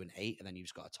 0 to an 8, and then you've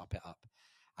just got to top it up.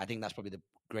 I think that's probably the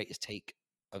greatest take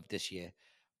of this year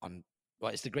on,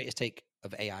 well, it's the greatest take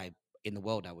of AI in the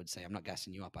world, I would say. I'm not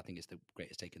gassing you up. I think it's the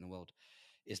greatest take in the world,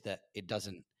 is that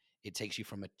it takes you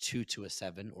from a 2 to a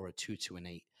 7 or a 2 to an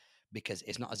 8, because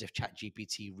it's not as if chat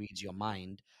GPT reads your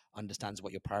mind, understands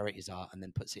what your priorities are, and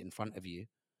then puts it in front of you.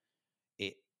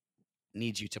 It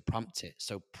needs you to prompt it.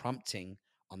 So prompting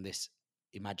on this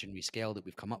imaginary scale that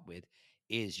we've come up with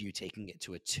is you taking it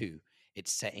to a 2.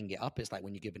 It's setting it up. It's like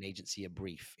when you give an agency a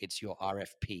brief, it's your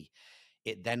RFP.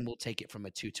 It then will take it from a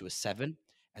 2 to a 7,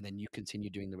 and then you continue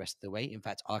doing the rest of the way. In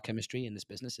fact, our chemistry in this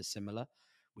business is similar,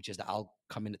 which is that I'll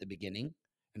come in at the beginning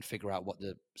and figure out what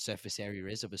the surface area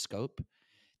is of a scope.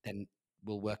 Then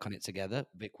we'll work on it together.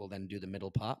 Vic will then do the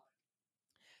middle part.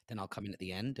 Then I'll come in at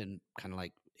the end and kind of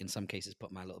like in some cases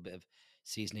put my little bit of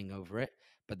seasoning over it.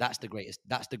 But that's the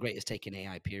greatest take in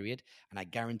AI period. And I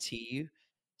guarantee you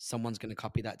someone's going to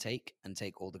copy that take and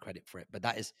take all the credit for it. But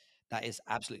That is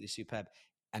absolutely superb.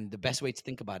 And the best way to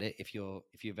think about it, if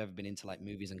you've ever been into like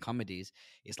movies and comedies,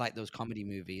 it's like those comedy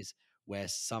movies where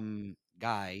some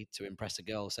guy to impress a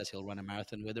girl says he'll run a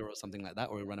marathon with her or something like that,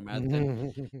 or he'll run a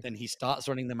marathon. Then he starts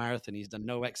running the marathon. He's done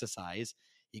no exercise.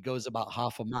 He goes about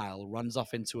half a mile, runs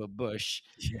off into a bush,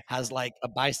 Yeah. has like a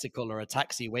bicycle or a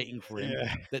taxi waiting for him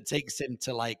Yeah. that takes him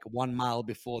to like 1 mile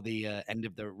before the end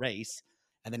of the race.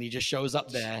 And then he just shows up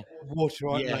there. Water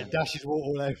on, Yeah, like dashes water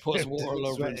all over puts him, water all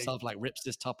over sweating. himself, like rips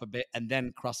his top a bit, and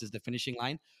then crosses the finishing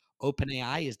line.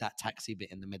 OpenAI is that taxi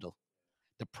bit in the middle.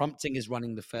 The prompting is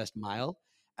running the first mile,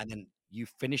 and then you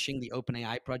finishing the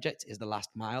OpenAI project is the last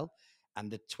mile,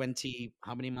 and the 20,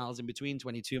 how many miles in between?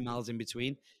 22 miles in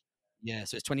between. Yeah,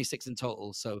 so it's 26 in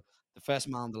total. So the first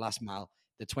mile and the last mile,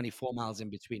 the 24 miles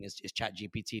in between is Chat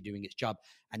GPT doing its job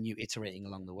and you iterating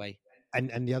along the way.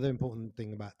 And the other important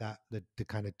thing about that, the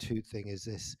kind of two thing is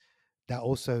this, that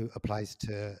also applies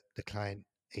to the client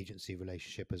agency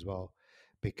relationship as well,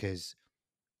 because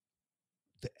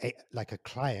like a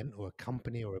client or a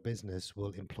company or a business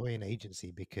will employ an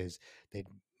agency because they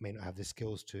may not have the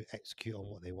skills to execute on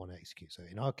what they want to execute. So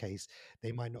in our case,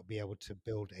 they might not be able to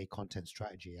build a content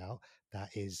strategy out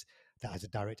that has a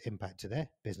direct impact to their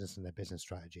business and their business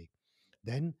strategy.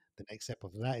 Then the next step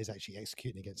of that is actually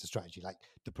executing against the strategy, like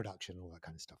the production, all that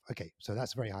kind of stuff. Okay, so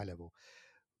that's very high level.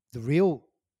 The real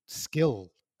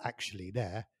skill actually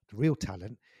there, the real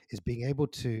talent is being able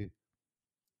to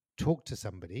talk to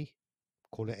somebody,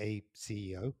 call it a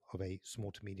CEO of a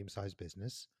small to medium sized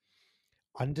business,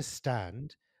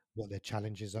 understand what their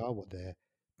challenges are, what their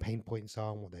pain points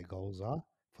are, and what their goals are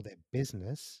for their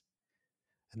business,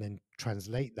 and then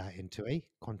translate that into a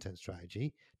content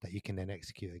strategy that you can then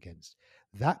execute against.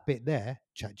 That bit there,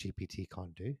 ChatGPT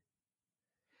can't do.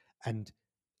 And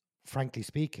frankly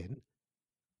speaking,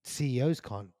 CEOs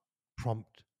can't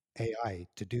prompt AI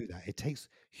to do that. It takes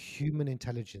human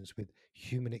intelligence with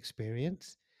human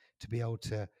experience to be able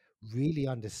to really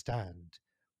understand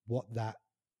what that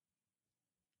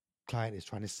client is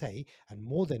trying to say. And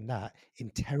more than that,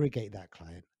 interrogate that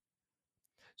client.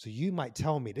 So you might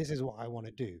tell me this is what I want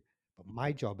to do, but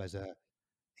my job as a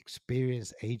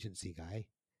experienced agency guy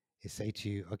is say to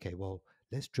you, okay, well,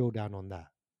 let's drill down on that.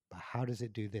 But how does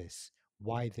it do this?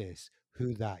 Why this?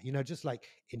 Who that? Just like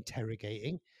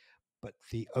interrogating. But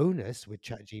the onus with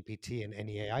ChatGPT and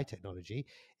any AI technology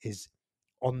is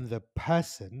on the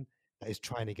person that is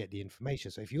trying to get the information.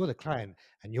 So if you're the client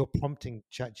and you're prompting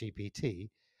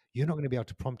ChatGPT, you're not going to be able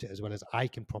to prompt it as well as I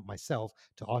can prompt myself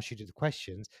to ask you to the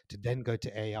questions to then go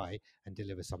to AI and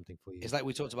deliver something for you. It's like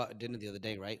we talked about at dinner the other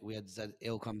day, right? We had that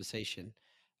ill conversation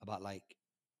about like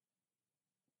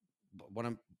one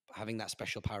of having that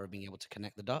special power of being able to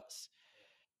connect the dots.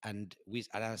 And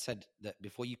I said that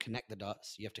before you connect the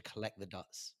dots, you have to collect the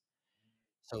dots.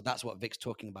 So that's what Vic's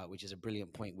talking about, which is a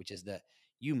brilliant point, which is that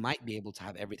you might be able to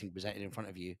have everything presented in front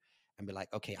of you and be like,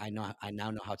 okay, I now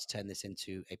know how to turn this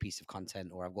into a piece of content,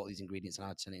 or I've got these ingredients and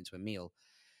how to turn it into a meal.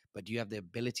 But do you have the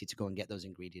ability to go and get those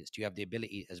ingredients? Do you have the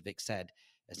ability, as Vic said,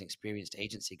 as an experienced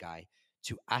agency guy,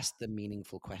 to ask the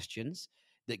meaningful questions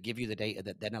that give you the data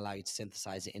that then allow you to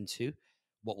synthesize it into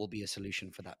what will be a solution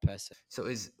for that person?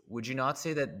 So would you not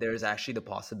say that there's actually the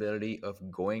possibility of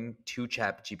going to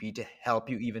ChatGPT to help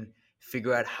you even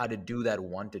figure out how to do that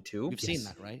 1 to 2? You've seen Yes.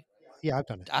 that, right? Yeah, I've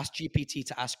done it. Ask GPT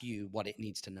to ask you what it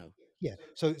needs to know. Yeah.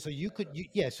 So you could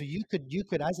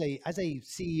as a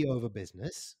CEO of a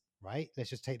business, right? Let's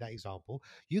just take that example.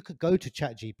 You could go to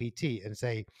ChatGPT and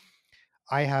say,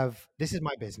 this is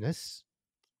my business.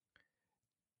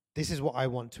 This is what I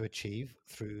want to achieve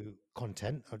through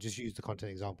content. I'll just use the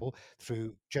content example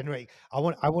through generate.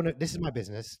 This is my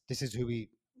business. This is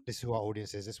who our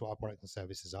audience is. This is what our products and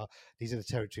services are. These are the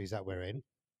territories that we're in.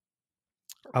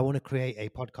 I want to create a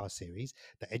podcast series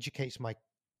that educates my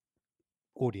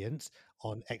audience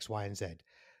on X, Y, and Z.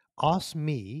 Ask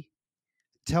me,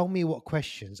 tell me what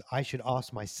questions I should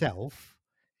ask myself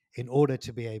in order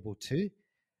to be able to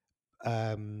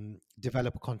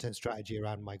develop a content strategy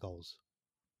around my goals.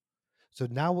 So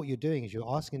now what you're doing is you're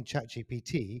asking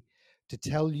ChatGPT to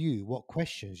tell you what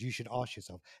questions you should ask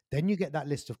yourself. Then you get that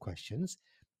list of questions.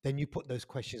 Then you put those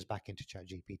questions back into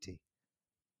ChatGPT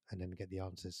and then get the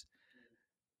answers.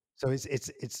 So it's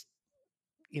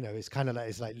it's kind of like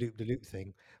it's like loop the loop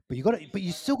thing. But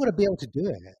you still got to be able to do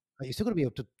it. Like you still got to be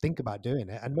able to think about doing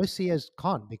it. And most CEOs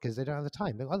can't because they don't have the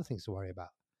time. They've got other things to worry about.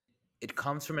 It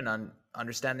comes from an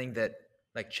understanding that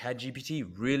like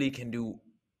ChatGPT really can do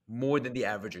more than the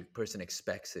average person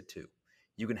expects it to.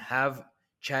 You can have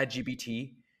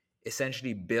ChatGPT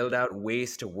essentially build out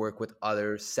ways to work with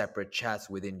other separate chats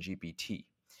within GPT.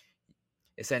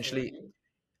 Essentially,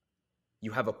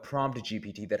 you have a prompt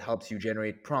GPT that helps you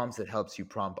generate prompts, that helps you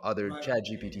prompt other chat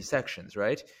GPT sections,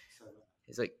 right?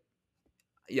 It's like,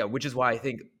 yeah, which is why I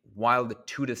think while the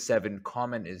 2 to 7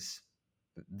 comment is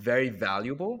very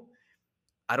valuable,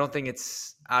 I don't think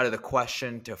it's out of the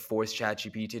question to force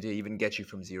ChatGPT to even get you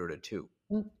from 0 to 2.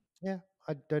 Mm, yeah,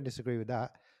 I don't disagree with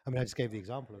that. I mean, I just gave the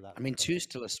example of that. I mean, two is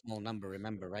still a small number.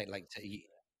 Remember, right? Like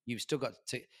you've still got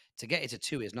to get it to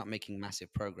two is not making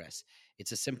massive progress.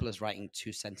 It's as simple as writing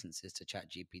 2 sentences to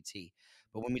Chat GPT.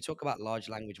 But when we talk about large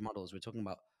language models, we're talking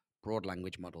about broad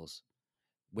language models.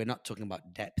 We're not talking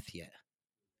about depth yet.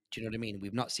 Do you know what I mean?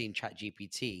 We've not seen Chat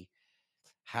GPT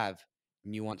have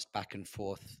nuanced back and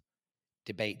forth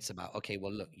debates about, okay,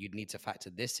 well, look, you need to factor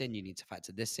this in, you need to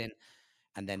factor this in,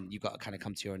 and then you've got to kind of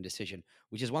come to your own decision,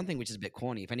 which is one thing which is a bit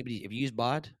corny. If you use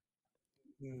Bard,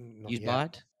 Not use yet.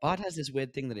 Bard. Bard has this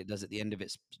weird thing that it does at the end of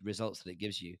its results that it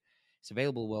gives you. It's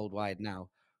available worldwide now,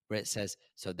 where it says,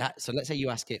 so let's say you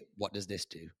ask it, what does this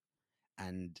do?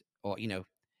 And, or,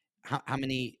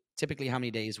 typically, how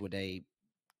many days would a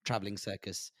traveling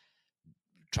circus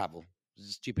travel? It's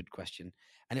a stupid question.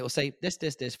 And it will say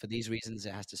this for these reasons.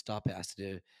 It has to stop. It has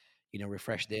to do,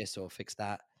 refresh this or fix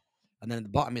that. And then at the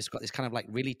bottom, it's got this kind of like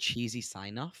really cheesy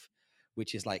sign off,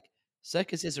 which is like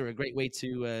circuses are a great way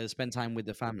to spend time with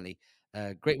the family.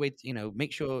 Great way to,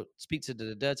 make sure speak to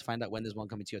the to find out when there's one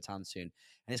coming to your town soon.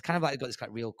 And it's kind of like got this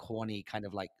like real corny kind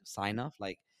of like sign off,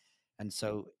 like, and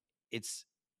so it's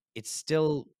it's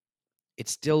still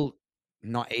it's still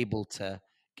not able to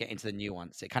get into the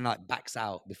nuance. It kind of like backs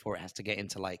out before it has to get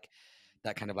into like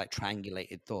that kind of like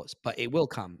triangulated thoughts. But it will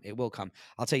come. It will come.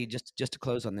 I'll tell you just to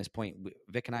close on this point.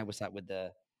 Vic and I were sat with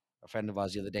a friend of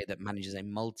ours the other day that manages a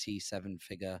multi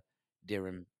 7-figure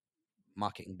dirham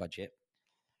marketing budget,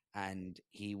 and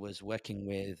he was working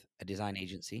with a design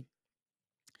agency.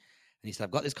 And he said,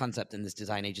 "I've got this concept, and this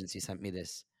design agency sent me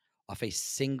this off a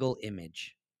single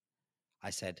image." I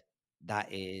said, "That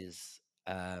is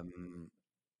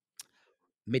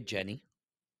Mid Journey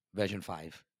version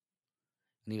 5."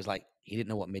 And he was like, he didn't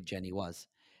know what Mid Journey was.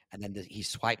 And then he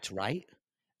swiped right,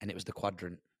 and it was the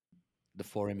quadrant, the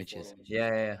 4 images, Yeah,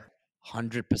 yeah, yeah.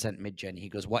 100% Mid Journey. He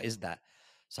goes, "What is that?"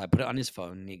 So I put it on his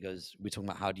phone, and he goes, "We're talking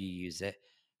about how do you use it?"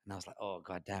 And I was like, "Oh,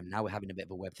 god damn, now we're having a bit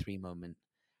of a Web3 moment,"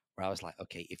 where I was like,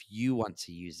 "Okay, if you want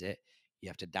to use it, you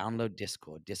have to download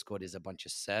Discord. Discord is a bunch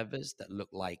of servers that look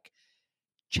like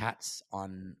chats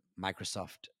on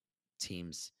Microsoft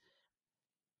Teams.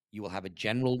 You will have a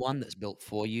general one that's built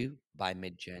for you by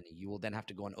Midjourney. You will then have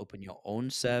to go and open your own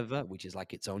server, which is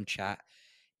like its own chat,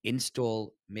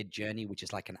 install Midjourney, which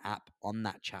is like an app on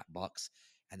that chat box,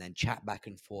 and then chat back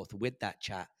and forth with that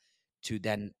chat to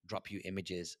then drop you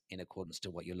images in accordance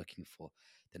to what you're looking for."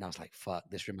 Then I was like, fuck,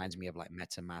 this reminds me of like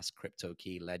MetaMask,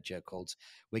 CryptoKey, Ledger, Colds.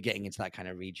 We're getting into that kind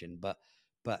of region. But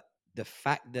the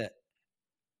fact that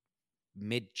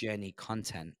mid-journey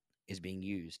content is being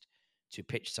used to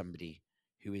pitch somebody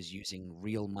who is using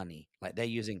real money, like they're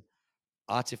using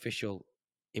artificial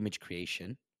image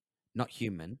creation, not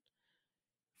human,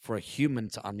 for a human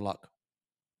to unlock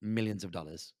millions of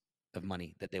dollars of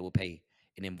money that they will pay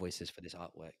in invoices for this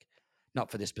artwork.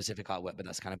 Not for this specific artwork, but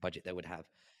that's the kind of budget they would have.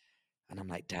 And I'm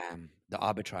like, damn, the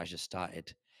arbitrage has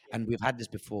started. And we've had this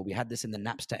before. We had this in the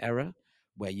Napster era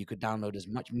where you could download as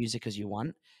much music as you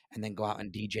want and then go out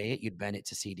and DJ it. You'd burn it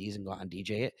to CDs and go out and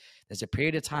DJ it. There's a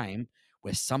period of time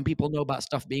where some people know about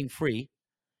stuff being free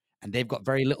and they've got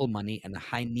very little money and a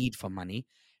high need for money.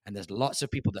 And there's lots of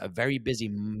people that are very busy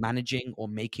managing or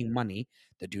making money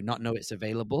that do not know it's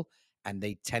available. And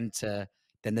they tend to,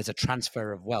 then there's a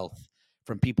transfer of wealth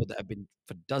from people that have been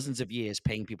for dozens of years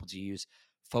paying people to use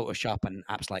Photoshop and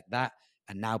apps like that.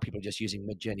 And now people are just using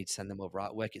Midjourney to send them over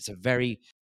artwork. It's a very,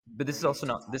 But this is also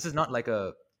not, this is not like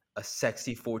a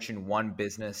sexy Fortune 1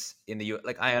 business in the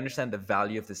like, I understand the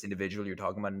value of this individual you're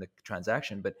talking about in the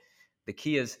transaction, but the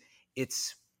key is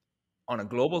it's on a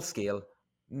global scale,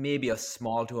 maybe a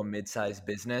small to a mid-sized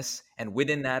business, and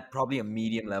within that, probably a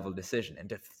medium level decision. And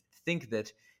to think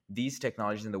that these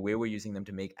technologies and the way we're using them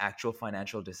to make actual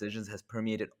financial decisions has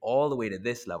permeated all the way to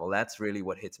this level, that's really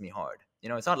what hits me hard. You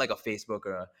know, it's not like a Facebook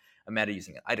or a Meta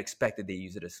using it. I'd expect that they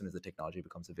use it as soon as the technology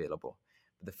becomes available.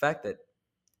 But the fact that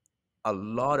a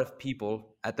lot of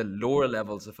people at the lower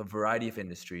levels of a variety of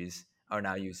industries are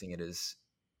now using it is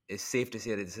safe to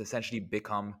say that it's essentially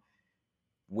become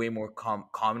way more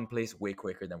commonplace way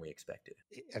quicker than we expected.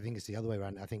 I think it's the other way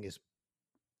around. I think it's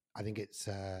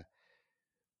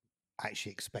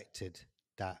actually expected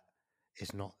that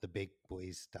it's not the big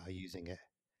boys that are using it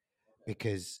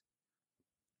because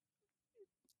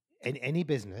any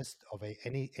business of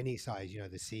any size,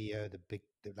 the CEO, the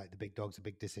big dogs, the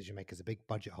big decision makers, the big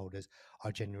budget holders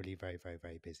are generally very, very,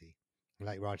 very busy.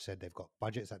 Like Raj said, they've got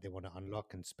budgets that they want to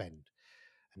unlock and spend.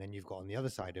 And then you've got on the other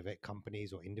side of it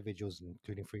companies or individuals,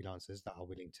 including freelancers, that are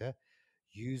willing to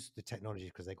use the technology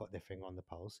because they got their finger on the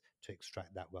pulse to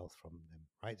extract that wealth from them,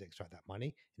 right? To extract that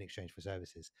money in exchange for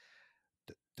services.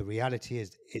 The reality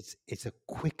is, it's a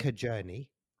quicker journey.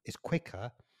 It's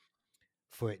quicker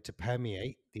for it to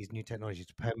permeate these new technologies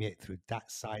to permeate through that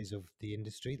size of the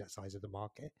industry, that size of the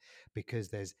market, because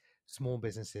there's small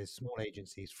businesses, small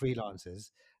agencies,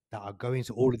 freelancers that are going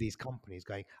to all of these companies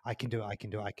going, I can do it, I can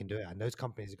do it, I can do it. And those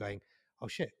companies are going, oh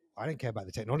shit, I don't care about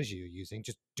the technology you're using,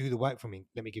 just do the work for me,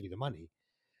 let me give you the money.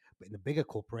 But in the bigger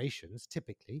corporations,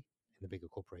 typically, in the bigger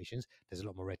corporations, there's a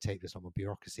lot more red tape, there's a lot more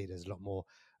bureaucracy, there's a lot more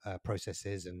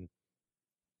processes, and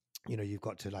you've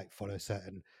got to like follow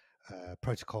certain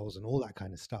protocols and all that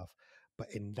kind of stuff. But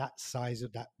in that size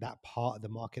of that part of the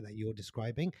market that you're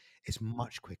describing, it's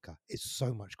much quicker. It's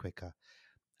so much quicker.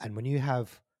 And when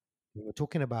we're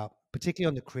talking about, particularly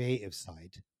on the creative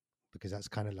side, because that's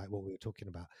kind of like what we were talking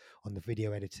about on the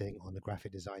video editing, on the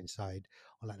graphic design side,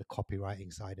 on like the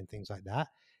copywriting side and things like that,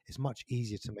 it's much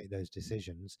easier to make those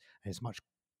decisions. And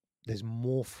there's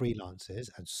more freelancers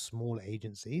and small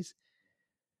agencies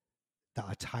that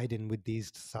are tied in with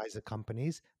these size of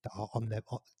companies that are that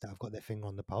have got their finger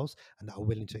on the pulse and that are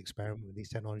willing to experiment with these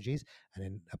technologies and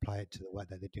then apply it to the work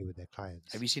that they do with their Have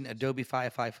clients. you seen Adobe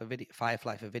Firefly for video?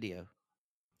 Firefly for video.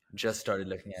 Just started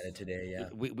looking at it today. Yeah.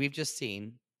 We've just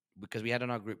seen, because we had on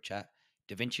our group chat,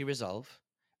 DaVinci Resolve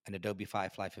and Adobe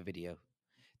Firefly for video.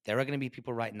 There are going to be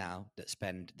people right now that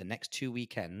spend the next 2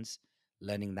 weekends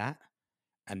learning that,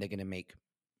 and they're going to make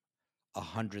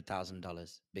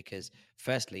 $100,000 because,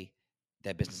 firstly,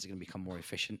 their business is going to become more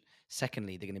efficient.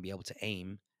 Secondly, they're going to be able to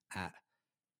aim at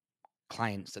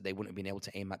clients that they wouldn't have been able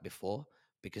to aim at before,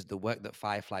 because the work that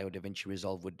Firefly or DaVinci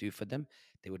Resolve would do for them,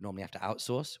 they would normally have to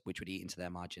outsource, which would eat into their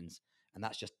margins. And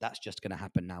that's just going to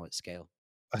happen now at scale.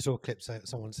 I saw a clip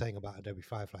someone saying about Adobe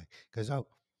Firefly because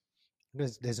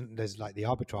there's like the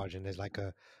arbitrage and there's like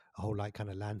a whole like kind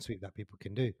of land sweep that people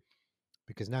can do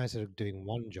because now instead of doing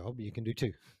one job you can do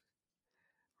two,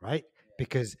 right?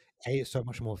 Because it's so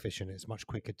much more efficient, it's much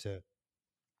quicker to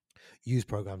use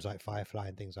programs like Firefly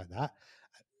and things like that.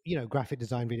 Graphic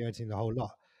design, video editing, the whole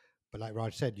lot. But like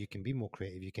Raj said, you can be more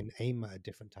creative. You can aim at a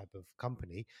different type of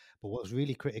company. But what's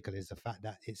really critical is the fact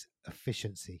that it's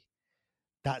efficiency.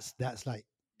 That's like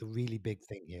the really big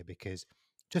thing here. Because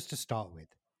just to start with,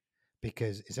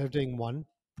 because instead of doing one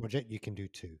project, you can do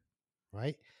two,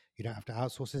 right? You don't have to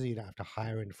outsource it. You don't have to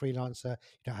hire in a freelancer.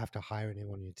 You don't have to hire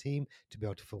anyone on your team to be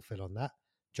able to fulfill on that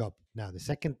job. Now, the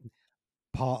second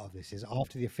part of this is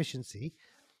after the efficiency,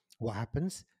 what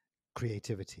happens?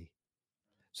 Creativity.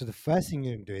 So the first thing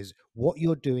you're going to do is what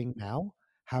you're doing now,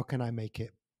 how can I make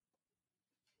it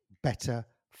better,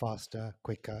 faster,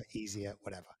 quicker, easier,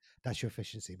 whatever? That's your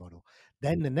efficiency model.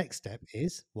 Then the next step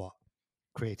is what?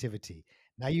 Creativity.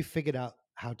 Now you've figured out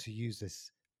how to use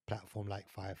this platform like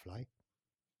Firefly.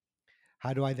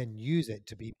 How do I then use it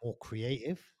to be more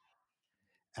creative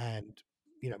and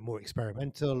more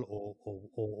experimental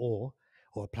or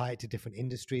apply it to different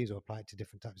industries or apply it to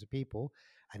different types of people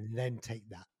and then take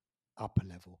that upper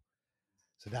level.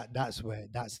 So that's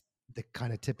the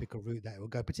kind of typical route that it will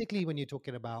go, particularly when you're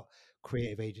talking about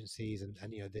creative agencies and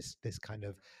this kind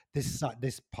of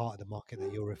this part of the market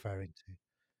that you're referring to.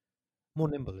 More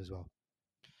nimble as well.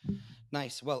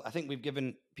 Nice. Well, I think we've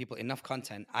given people enough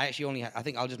content. I actually only, I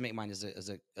think I'll just make mine as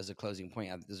a closing point.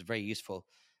 This is very useful.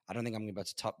 I don't think I'm going to be able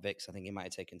to top Vix. I think he might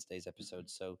have taken today's episode.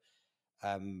 So,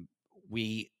 um,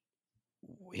 we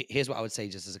here's what I would say,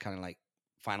 just as a kind of like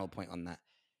final point on that.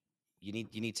 You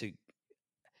need to,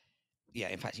 yeah.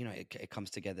 In fact, it comes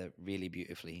together really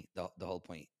beautifully. The whole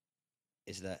point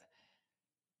is that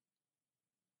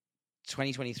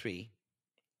 2023,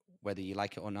 whether you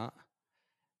like it or not,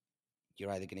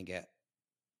 you're either going to get,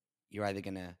 you're either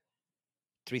going to,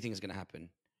 three things are going to happen.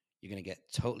 You're going to get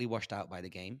totally washed out by the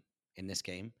game, in this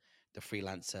game, the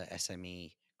freelancer,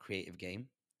 SME, creative game.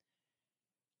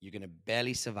 You're going to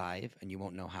barely survive and you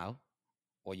won't know how,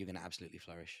 or you're going to absolutely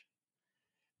flourish.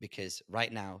 Because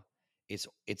right now, and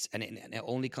it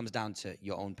only comes down to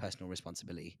your own personal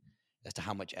responsibility as to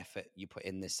how much effort you put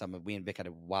in this summer. We and Vic had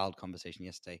a wild conversation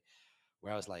yesterday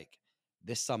where I was like,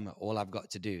 this summer, all I've got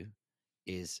to do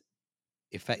is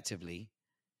effectively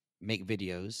make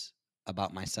videos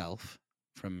about myself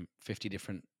from 50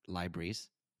 different libraries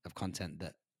of content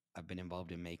that I've been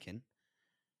involved in making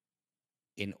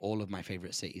in all of my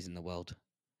favorite cities in the world,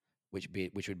 which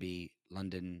would be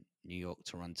London, New York,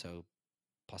 Toronto,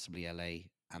 possibly LA,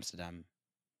 Amsterdam.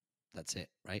 That's it,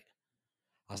 right?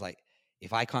 I was like,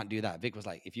 if I can't do that, Vic was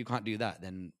like, if you can't do that,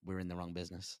 then we're in the wrong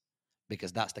business.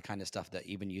 Because that's the kind of stuff that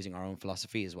even using our own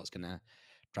philosophy is what's going to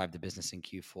drive the business in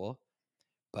Q4.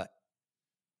 But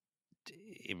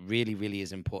it really, really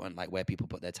is important, like where people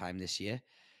put their time this year,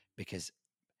 because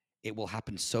it will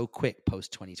happen so quick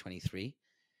post 2023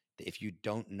 that if you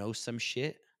don't know some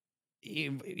shit,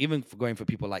 even for going for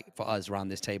people like for us around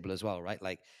this table as well, right?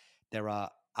 Like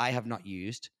I have not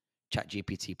used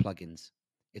ChatGPT plugins.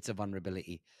 It's a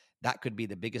vulnerability. That could be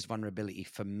the biggest vulnerability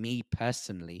for me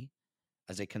personally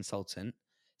as a consultant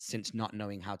since not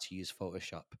knowing how to use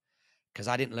Photoshop. Because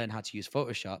I didn't learn how to use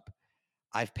Photoshop.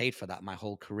 I've paid for that my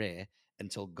whole career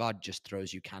until God just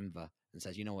throws you Canva and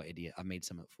says, you know what, idiot, I made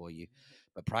something for you.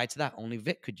 But prior to that, only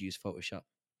Vic could use Photoshop.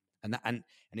 And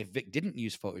if Vic didn't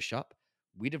use Photoshop,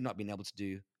 we'd have not been able to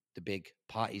do the big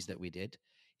parties that we did.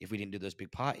 If we didn't do those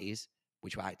big parties,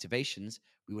 which were activations,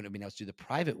 we wouldn't have been able to do the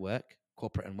private work,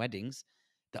 corporate and weddings,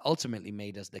 that ultimately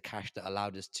made us the cash that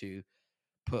allowed us to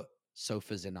put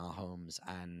sofas in our homes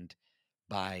and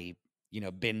buy,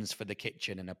 bins for the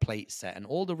kitchen and a plate set and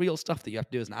all the real stuff that you have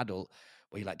to do as an adult.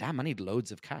 Where you're like, damn, I need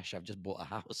loads of cash. I've just bought a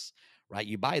house, right?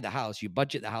 You buy the house, you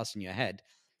budget the house in your head.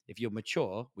 If you're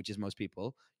mature, which is most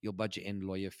people, you'll budget in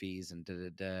lawyer fees and da da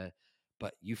da.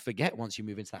 But you forget once you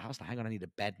move into that house, like, hang on, I need a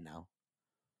bed now.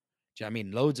 Do you know what I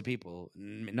mean? Loads of people,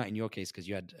 not in your case because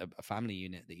you had a family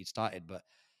unit that you started, but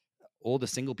all the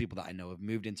single people that I know have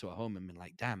moved into a home and been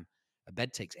like, damn, a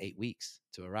bed takes 8 weeks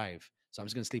to arrive. So I'm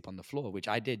just going to sleep on the floor, which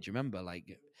I did. Do you remember?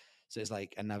 Like, so it's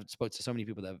like, and I've spoke to so many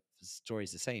people that have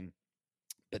stories the same.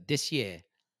 But this year,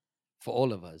 for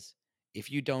all of us,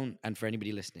 if you don't, and for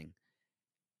anybody listening,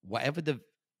 whatever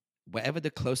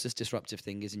the closest disruptive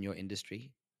thing is in your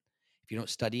industry, if you don't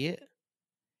study it,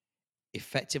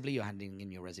 effectively you're handing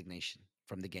in your resignation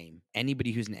from the game.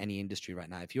 Anybody who's in any industry right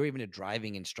now, if you're even a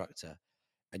driving instructor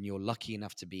and you're lucky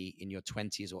enough to be in your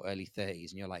 20s or early 30s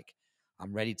and you're like,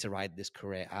 I'm ready to ride this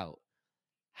career out,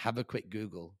 have a quick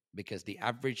Google, because the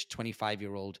average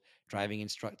 25-year-old driving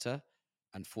instructor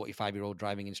and 45-year-old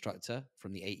driving instructor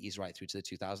from the 80s right through to the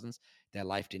 2000s, their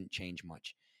life didn't change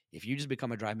much. If you just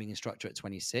become a driving instructor at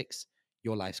 26,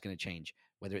 your life's going to change.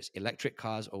 Whether it's electric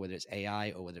cars or whether it's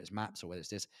AI or whether it's maps or whether it's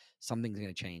this, something's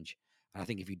going to change. And I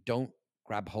think if you don't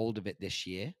grab hold of it this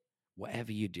year,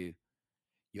 whatever you do,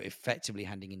 you're effectively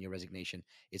handing in your resignation.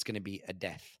 It's going to be a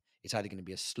death. It's either going to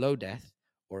be a slow death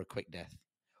or a quick death,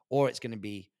 or it's going to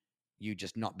be you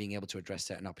just not being able to address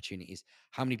certain opportunities.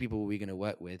 How many people were we going to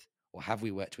work with, or have we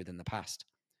worked with in the past,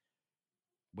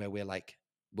 where we're like,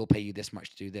 we'll pay you this much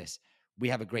to do this? We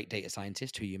have a great data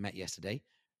scientist who you met yesterday.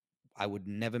 I would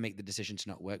never make the decision to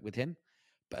not work with him.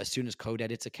 But as soon as Code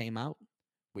Editor came out,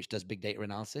 which does big data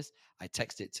analysis, I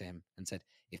texted it to him and said,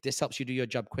 if this helps you do your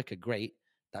job quicker, great.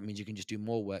 That means you can just do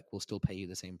more work. We'll still pay you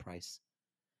the same price.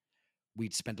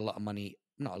 We'd spend a lot of money,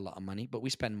 not a lot of money, but we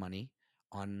spend money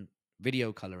on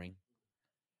video coloring.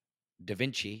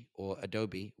 DaVinci or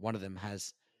Adobe, one of them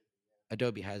has,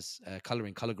 Adobe has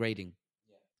coloring, color grading.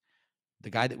 The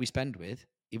guy that we spend with,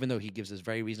 even though he gives us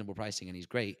very reasonable pricing and he's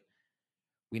great,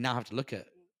 we now have to look at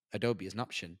Adobe as an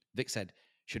option. Vic said,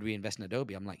 should we invest in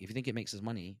Adobe? I'm like, if you think it makes us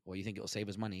money or you think it will save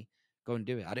us money, go and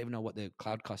do it. I don't even know what the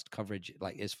cloud cost coverage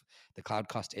like is. The cloud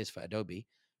cost is for Adobe,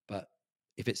 but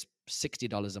if it's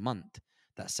 $60 a month,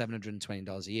 that's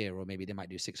 $720 a year, or maybe they might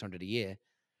do $600 a year.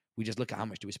 We just look at how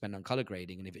much do we spend on color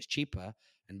grading, and if it's cheaper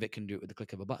and Vic can do it with the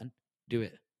click of a button, do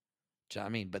it. Do you know what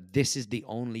I mean? But this is the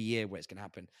only year where it's going to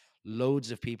happen.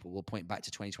 Loads of people will point back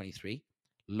to 2023.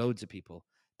 Loads of people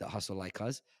that hustle like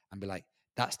us and be like,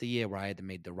 that's the year where I either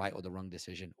made the right or the wrong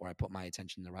decision, or I put my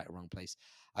attention in the right or wrong place.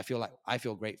 I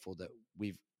feel grateful that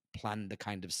we've planned the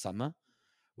kind of summer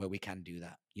where we can do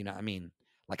that. You know what I mean?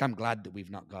 Like, I'm glad that we've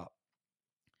not got,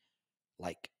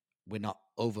 like, we're not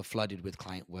over flooded with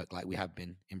client work like we have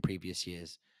been in previous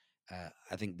years.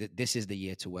 I think that this is the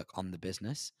year to work on the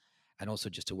business and also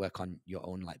just to work on your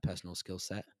own like personal skill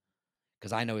set.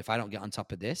 Because I know if I don't get on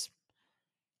top of this,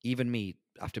 even me,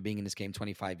 after being in this game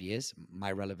 25 years,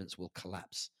 my relevance will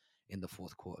collapse in the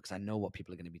fourth quarter because I know what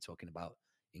people are going to be talking about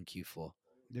in Q4.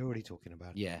 They're already talking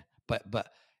about it. Yeah, but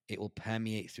it will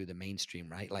permeate through the mainstream,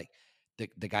 right? Like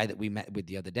the guy that we met with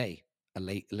the other day, a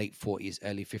late 40s,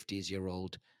 early 50s year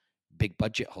old, big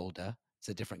budget holder. It's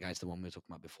a different guy to the one we were talking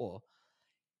about before.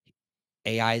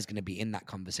 AI is going to be in that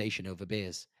conversation over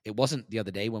beers. It wasn't the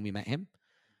other day when we met him,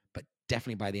 but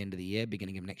definitely by the end of the year,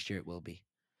 beginning of next year, it will be.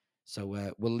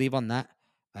 So we'll leave on that.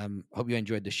 Hope you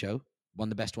enjoyed the show. One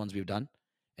of the best ones we've done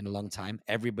in a long time.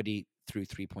 Everybody threw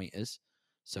 3-pointers.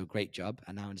 So great job.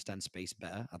 I now understand space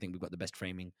better. I think we've got the best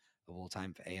framing of all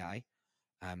time for AI.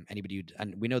 Anybody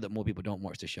and we know that more people don't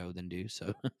watch the show than do,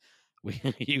 so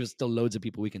you still loads of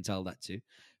people we can tell that to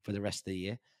for the rest of the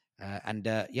year.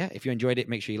 Yeah, if you enjoyed it,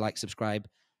 make sure you like, subscribe.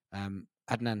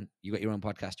 Adnan, you got your own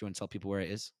podcast. You want to tell people where it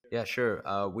is? Yeah, sure.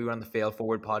 We run the Fail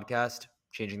Forward podcast,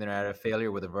 changing the narrative of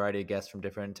failure with a variety of guests from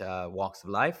different walks of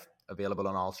life. Available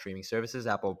on all streaming services: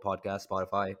 Apple Podcast,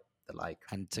 Spotify, the like.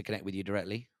 And to connect with you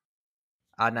directly,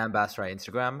 Adnan Basrai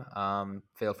Instagram.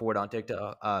 Fail Forward on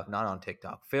TikTok. Not on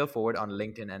TikTok. Fail Forward on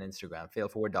LinkedIn and Instagram.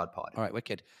 Failforward.pod. all right,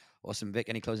 wicked, awesome. Vic,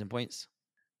 any closing points?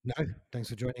 No, thanks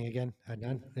for joining again,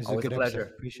 Adnan. This is a Always a good episode.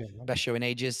 pleasure. Appreciate it, man. Best show in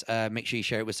ages. Make sure you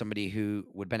share it with somebody who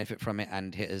would benefit from it,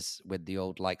 and hit us with the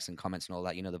old likes and comments and all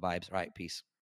that. You know the vibes. All right, peace.